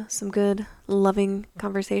to have some good, loving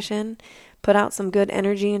conversation, put out some good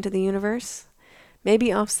energy into the universe,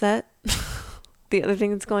 maybe offset the other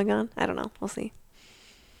thing that's going on. I don't know. We'll see.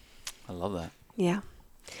 I love that. Yeah.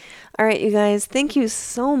 All right, you guys, thank you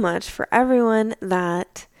so much for everyone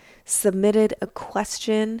that submitted a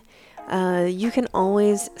question. You can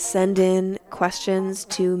always send in questions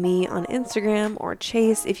to me on Instagram or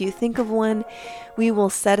Chase. If you think of one, we will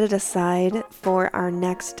set it aside for our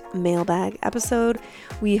next mailbag episode.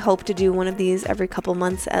 We hope to do one of these every couple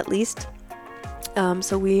months at least.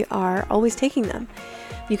 So we are always taking them.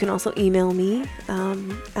 You can also email me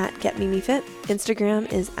at GetMimiFit.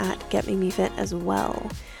 Instagram is at GetMimiFit as well.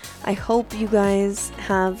 I hope you guys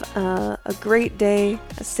have a great day,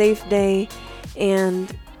 a safe day,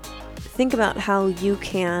 and think about how you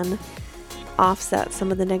can offset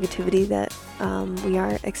some of the negativity that we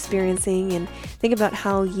are experiencing, and think about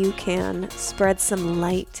how you can spread some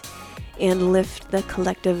light and lift the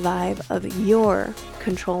collective vibe of your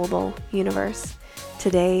controllable universe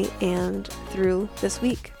today and through this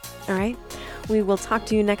week. All right? We will talk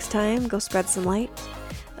to you next time. Go spread some light.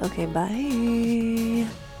 Okay, bye.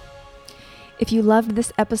 If you loved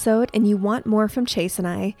this episode and you want more from Chase and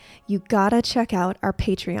I, you gotta check out our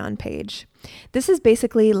Patreon page. This is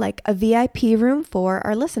basically like a VIP room for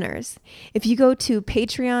our listeners. If you go to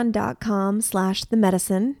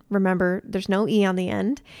patreon.com/themedicine, remember there's no E on the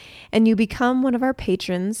end, and you become one of our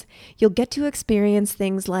patrons, you'll get to experience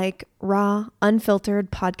things like raw,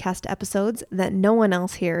 unfiltered podcast episodes that no one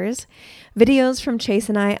else hears, videos from Chase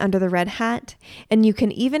and I under the red hat, and you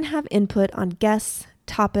can even have input on guests,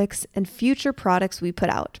 topics, and future products we put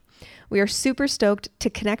out. We are super stoked to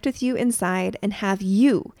connect with you inside and have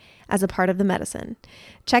you as a part of the medicine.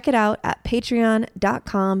 Check it out at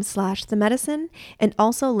patreon.com/themedicine and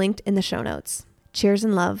also linked in the show notes. Cheers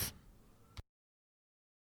and love.